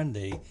boyfriend.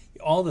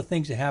 All the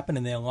things that happen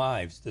in their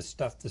lives, the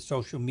stuff, the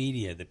social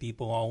media, the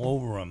people all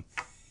over them.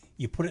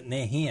 You put it in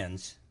their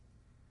hands.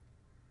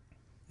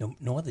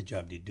 No other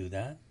job do you do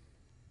that.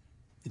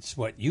 it's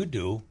what you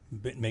do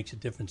that makes a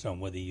difference on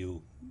whether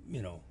you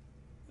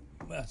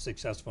are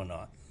successful or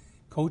not.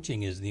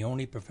 Coaching is the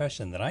only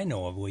profession that I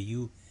know of where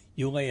you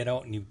lay it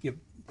out and you give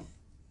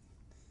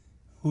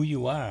who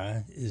you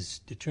are is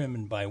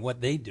determined by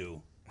what they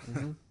do.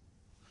 Mm-hmm.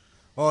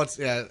 Well, it's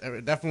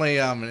definitely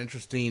an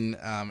interesting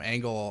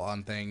angle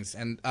on things.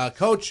 And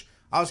Coach,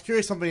 I was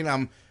curious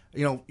something.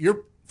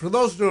 You're for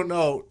those who don't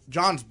know,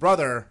 John's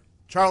brother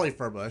Charlie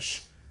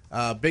Furbush,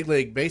 big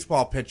league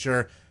baseball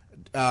pitcher.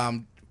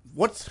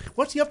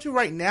 What's he up to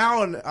right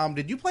now? And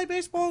did you play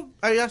baseball?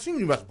 I assume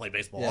you must have played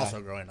baseball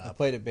also growing up. I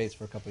played at Bates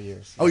for a couple of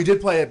years. Oh, you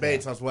did play at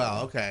Bates as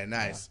well. Okay,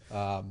 nice.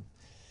 Yeah.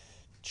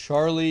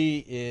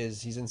 Charlie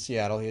he's in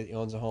Seattle. He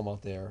owns a home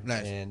out there.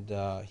 Nice.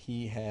 And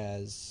he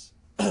has,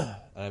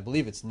 I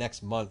believe it's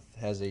next month,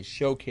 has a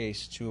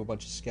showcase to a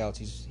bunch of scouts.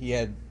 He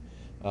had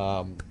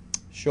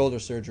shoulder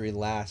surgery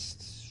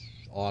last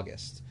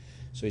August.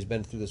 So he's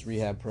been through this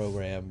rehab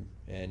program,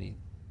 and he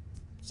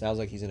sounds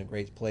like he's in a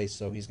great place.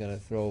 So he's going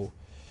to throw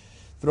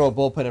a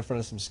bullpen in front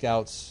of some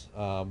scouts.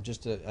 I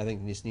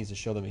think he just needs to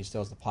show them he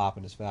still has the pop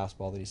in his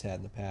fastball that he's had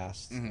in the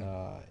past.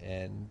 Mm-hmm.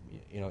 And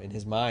in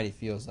his mind, he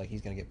feels like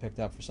he's going to get picked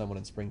up for someone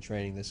in spring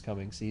training this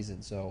coming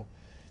season. So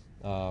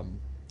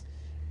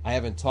I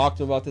haven't talked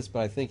to him about this, but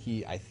I think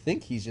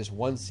he's just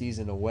one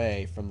season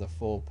away from the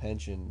full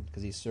pension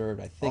because he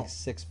served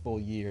 6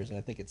 full years, and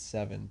I think it's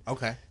 7.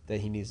 Okay.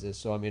 That he needs this.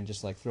 So I mean,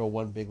 just like throw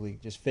one big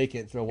league, just fake it,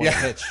 and throw one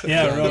pitch.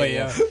 Yeah, really,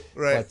 yeah.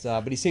 Right.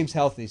 But he seems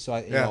healthy,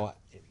 so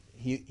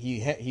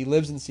He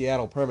lives in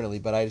Seattle permanently,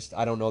 but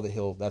I don't know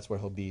that that's where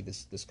he'll be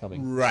this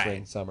coming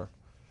spring, summer.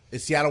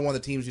 Is Seattle one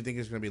of the teams you think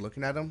is going to be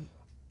looking at him?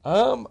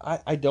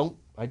 I don't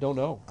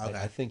know. Okay.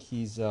 I think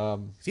he's.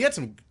 He had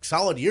some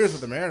solid years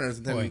with the Mariners,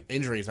 and then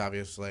injuries,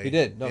 obviously. He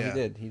did. No, he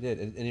did.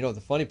 And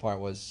the funny part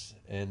was,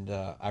 and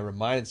I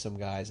reminded some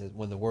guys that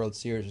when the World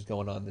Series was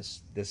going on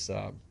this past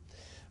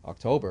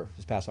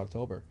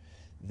October,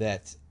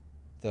 that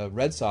the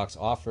Red Sox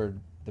offered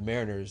the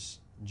Mariners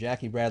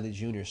Jackie Bradley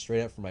Jr.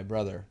 straight up for my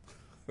brother,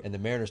 and the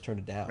Mariners turned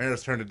it down.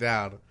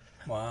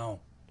 Wow.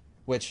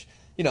 Which,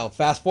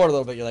 fast forward a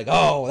little bit, you're like,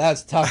 oh,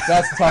 that's tough.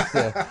 That's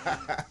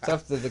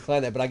tough to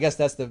decline that. But I guess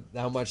that's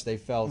how much they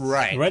felt.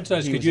 Right. The Red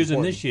Sox could use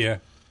him this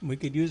year. We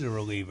could use a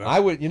reliever. I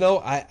would,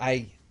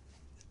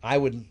 I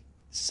would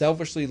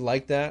selfishly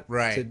like that.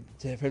 Right.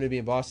 For him to be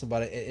in Boston,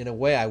 but in a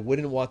way, I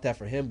wouldn't want that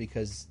for him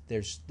because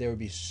there would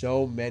be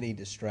so many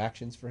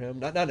distractions for him.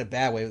 Not in a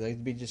bad way.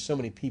 There'd be just so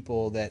many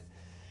people that.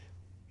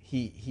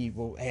 He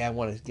will, hey, I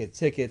want to get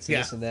tickets and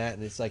this and that,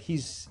 and it's like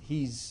he's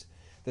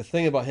the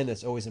thing about him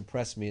that's always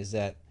impressed me is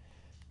that,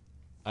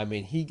 I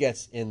mean, he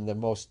gets in the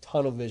most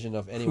tunnel vision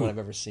of anyone I've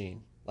ever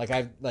seen.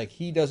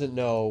 He doesn't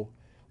know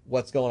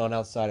what's going on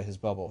outside of his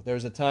bubble. There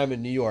was a time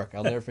in New York,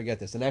 I'll never forget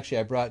this, and actually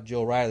I brought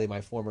Joe Riley,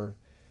 my former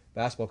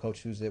basketball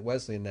coach who's at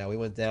Wesleyan now. We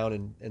went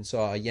down and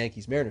saw a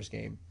Yankees-Mariners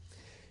game,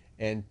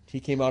 and he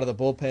came out of the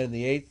bullpen in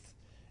the 8th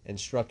and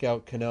struck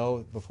out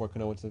Cano before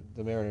Cano went to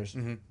the Mariners.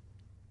 Mm-hmm.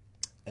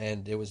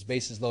 And it was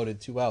bases loaded,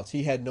 2 outs.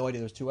 He had no idea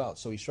there was 2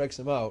 outs, so he strikes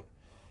him out,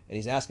 and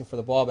he's asking for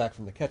the ball back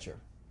from the catcher.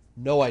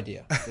 No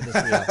idea that there's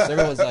 3 outs.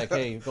 Everyone's like,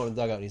 hey, you're going to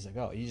the dugout. And he's like,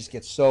 oh, you just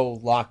get so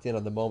locked in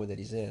on the moment that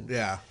he's in.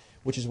 Yeah.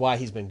 Which is why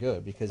he's been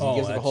good, because he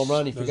gives him a home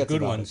run, he forgets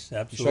about it.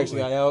 Absolutely. He strikes the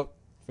guy out,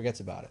 forgets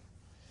about it.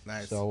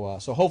 Nice. So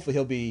hopefully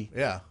he'll be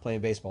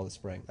playing baseball this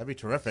spring. That'd be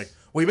terrific.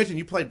 Well, you mentioned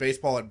you played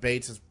baseball at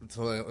Bates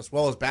as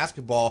well as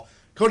basketball.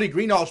 Cody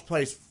Greenhalgh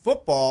plays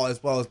football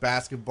as well as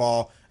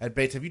basketball at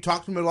Bates. Have you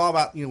talked to him at all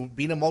about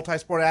being a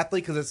multi-sport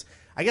athlete? Because it's,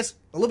 I guess,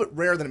 a little bit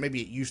rarer than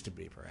maybe it used to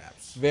be,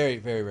 perhaps. Very,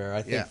 very rare.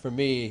 I think for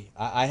me,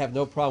 I have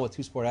no problem with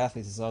 2-sport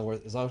athletes as long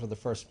as we're the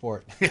first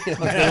sport.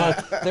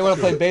 If they want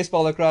to play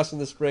baseball, lacrosse in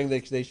the spring,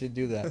 they should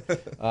do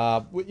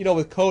that.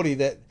 With Cody,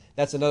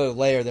 that's another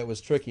layer that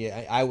was tricky.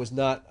 I was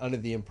not under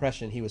the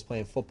impression he was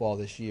playing football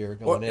this year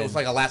going in. It was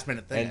like a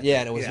last-minute thing.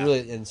 And it was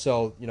really – and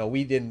so,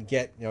 we didn't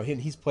get –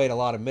 he's played a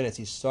lot of minutes.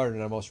 He started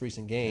in our most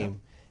recent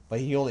game, but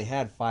he only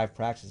had 5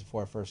 practices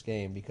before our first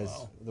game because,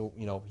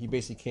 he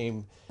basically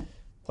came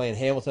playing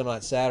Hamilton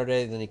on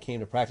Saturday, then he came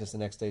to practice the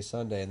next day,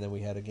 Sunday, and then we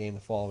had a game the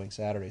following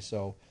Saturday.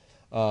 So,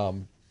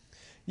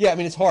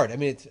 it's hard.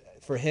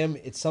 For him,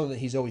 it's something that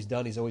he's always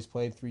done. He's always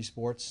played 3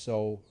 sports,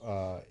 so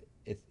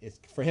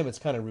for him, it's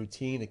kind of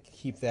routine to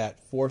keep that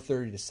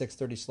 4:30 to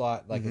 6:30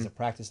 slot as a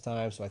practice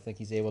time. So I think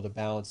he's able to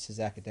balance his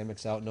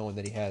academics out, knowing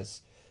that he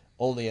has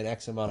only an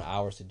X amount of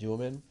hours to do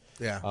them in.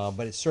 Yeah.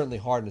 But it's certainly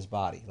hard on his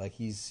body.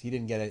 He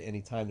didn't get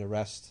any time to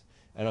rest.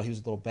 I know he was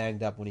a little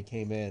banged up when he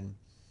came in.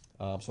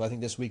 So I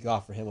think this week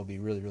off for him will be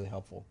really, really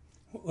helpful.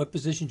 What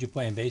position did you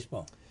play in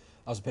baseball?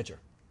 I was a pitcher.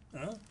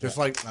 Just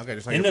like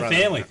in the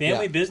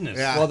family business.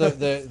 Yeah. Well,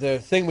 the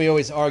thing we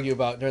always argue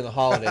about during the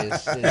holidays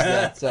is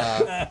that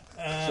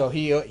so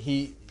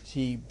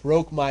he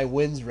broke my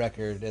wins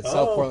record at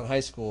South Portland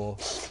High School.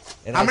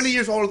 And how many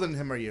years older than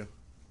him are you?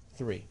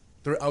 3.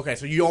 Okay,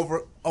 so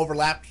you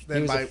overlapped then.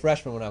 He was a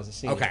freshman when I was a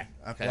senior. Okay.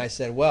 And I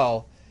said,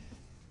 well,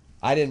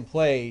 I didn't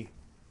play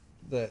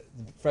the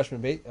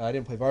freshman. I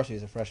didn't play varsity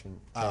as a freshman.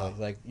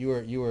 You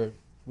were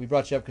we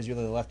brought you up because you're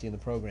the lefty in the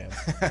program.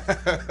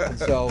 and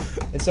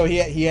so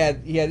he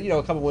had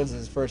a couple wins in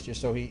his first year,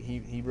 so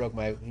he broke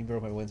my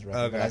wins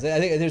record. Okay. I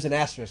think there's an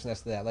asterisk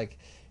next to that. Like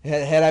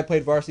had I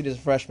played varsity as a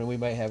freshman, we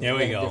might have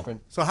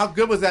different. So how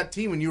good was that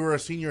team when you were a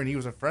senior and he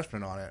was a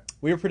freshman on it?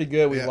 We were pretty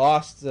good. We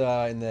lost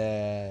in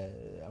the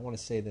I want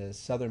to say the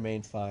Southern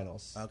Maine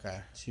finals. Okay.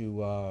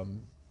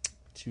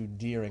 To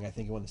Deering, I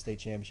think he won the state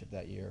championship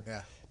that year.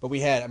 Yeah. But we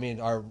had,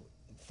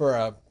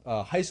 for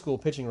a high school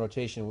pitching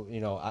rotation,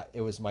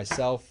 it was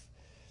myself,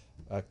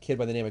 a kid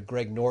by the name of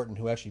Greg Norton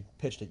who actually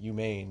pitched at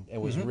UMaine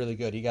and was really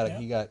good. He got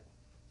a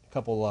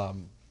couple.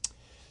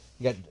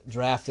 He got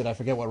drafted. I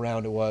forget what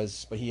round it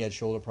was, but he had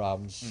shoulder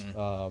problems.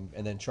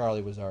 And then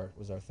Charlie was our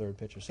third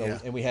pitcher. So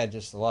and we had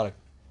just a lot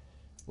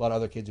of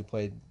other kids who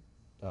played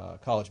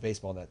college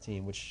baseball on that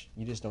team, which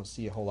you just don't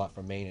see a whole lot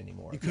from Maine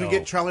anymore. You couldn't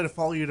get Charlie to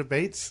follow you to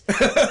Bates?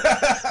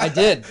 I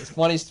did. It's a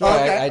funny story.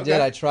 I did.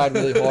 Okay. I tried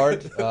really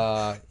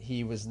hard.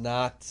 He was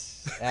not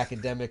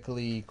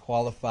academically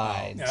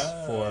qualified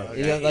for.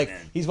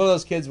 He's one of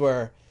those kids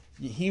where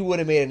he would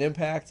have made an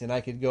impact, and I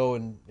could go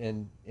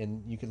and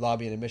you could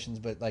lobby in admissions,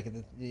 but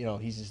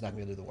he's just not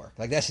going to do the work.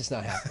 Like that's just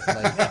not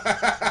happening.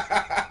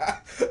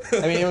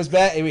 It was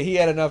bad. He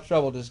had enough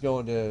trouble just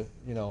going to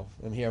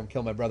and here I'm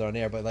killing my brother on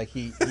air, but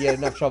he had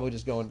enough trouble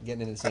just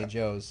getting into St.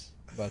 Joe's.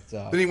 But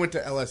then he went to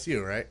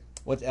LSU, right?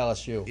 Went to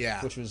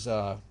LSU, which was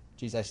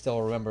I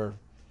still remember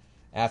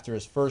after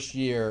his first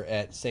year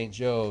at St.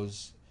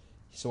 Joe's.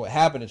 So what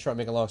happened, to try to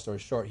make a long story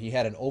short, he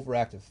had an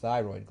overactive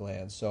thyroid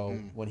gland. So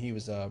when he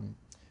was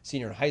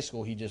senior in high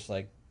school,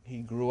 he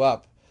grew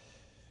up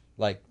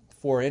like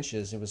 4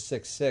 inches. It was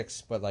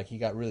 6'6", but he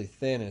got really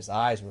thin, and his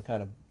eyes were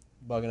kind of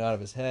bugging out of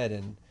his head,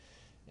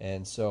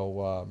 and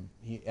so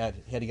he had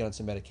to get on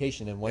some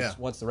medication. And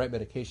once the right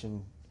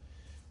medication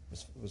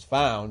was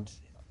found,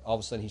 all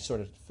of a sudden he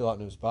sort of fell out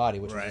into his body,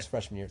 which was his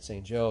freshman year at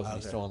St. Joe's, and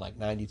he's throwing like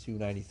 92,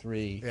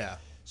 93. Yeah.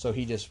 So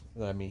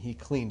he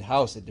cleaned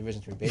house at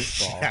Division III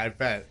baseball. Yeah, I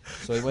bet.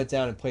 So he went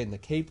down and played in the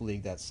Cape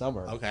League that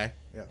summer. Okay.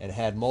 Yeah. And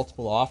had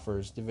multiple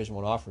offers, Division I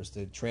offers,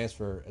 to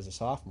transfer as a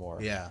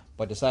sophomore. Yeah.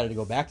 But decided to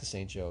go back to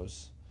St.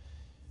 Joe's.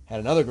 Had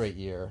another great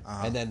year,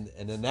 and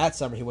then that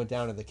summer he went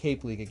down to the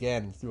Cape League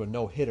again and threw a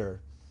no-hitter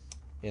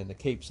in the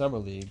Cape Summer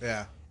League.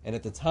 Yeah. And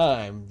at the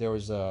time there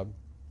was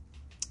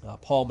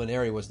Paul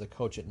Maneri was the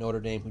coach at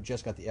Notre Dame who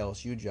just got the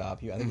LSU job.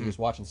 I think he was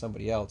watching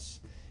somebody else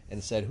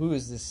and said, "Who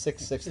is this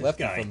 6'6"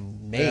 lefty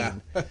from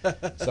Maine?" Yeah.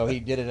 So he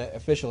did it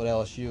official at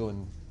LSU,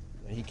 and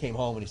he came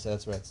home and he said,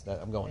 "That's right,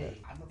 I'm going there."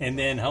 And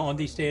then how long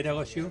did he stay at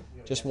LSU?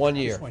 Just 1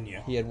 year. Just 1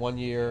 year. He had 1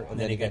 year, and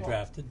then he got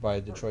drafted by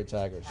the Detroit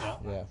Tigers.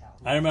 Yeah.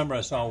 I remember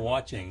I saw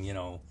watching.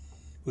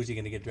 Who's he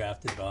going to get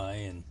drafted by?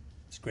 And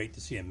it's great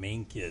to see a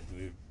Maine kid.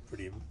 We were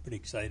pretty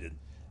excited.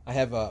 I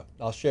have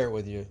I'll share it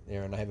with you,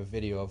 Aaron. I have a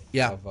video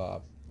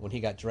of when he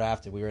got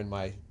drafted. We were in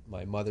my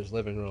mother's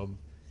living room.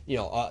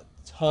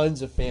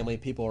 Tons of family,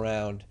 people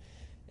around,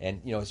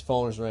 and his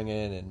phone was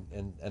ringing,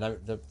 and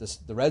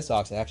the Red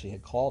Sox actually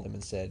had called him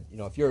and said,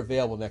 if you're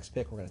available next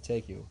pick, we're going to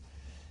take you.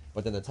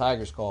 But then the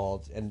Tigers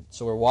called, and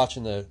so we're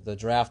watching the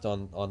draft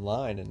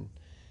online, and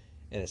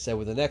it said,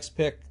 with the next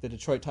pick, the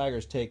Detroit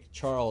Tigers take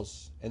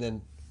Charles, and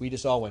then we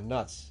just all went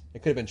nuts.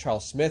 It could have been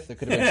Charles Smith, it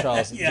could have been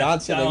Charles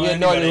Johnson, we had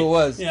no idea who it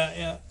was.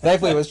 Yeah.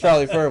 Thankfully, it was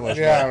Charlie Furbush.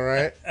 Yeah,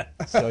 right.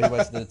 So he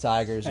went to the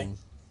Tigers, and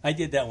I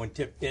did that when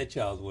Tip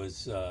Fairchild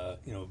was,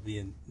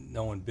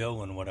 knowing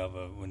Bill and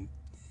whatever, when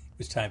it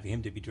was time for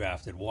him to be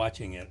drafted,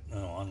 watching it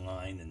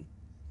online and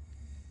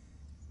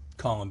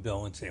calling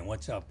Bill and saying,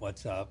 what's up,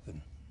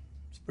 and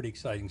it's pretty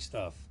exciting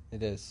stuff.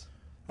 It is.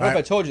 I don't know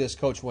if I told you this,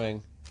 Coach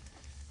Wing,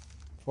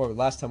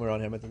 last time we were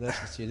on him at the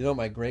National. You know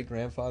my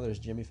great-grandfather is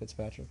Jimmy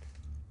Fitzpatrick?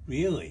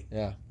 Really?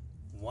 Yeah.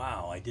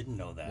 Wow, I didn't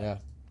know that. Yeah.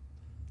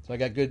 So I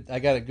got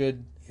a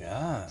good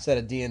set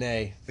of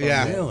DNA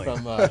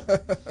from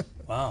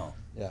wow.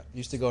 Yeah,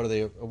 used to go to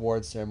the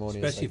awards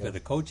ceremony. Especially for the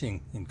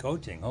coaching.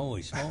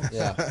 Holy smokes.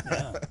 Yeah.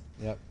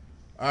 Yep.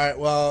 All right,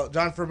 well,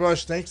 Jon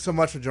Furbush, thanks so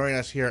much for joining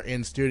us here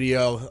in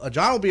studio.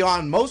 Jon will be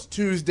on most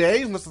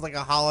Tuesdays, unless it's like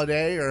a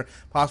holiday or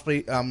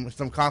possibly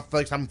some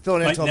conflicts. I'm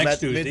filling in until next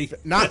Tuesday.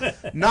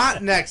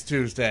 Not next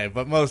Tuesday,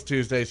 but most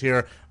Tuesdays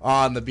here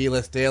on the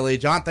B-List Daily.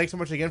 Jon, thanks so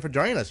much again for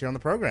joining us here on the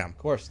program. Of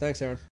course. Thanks, Aaron.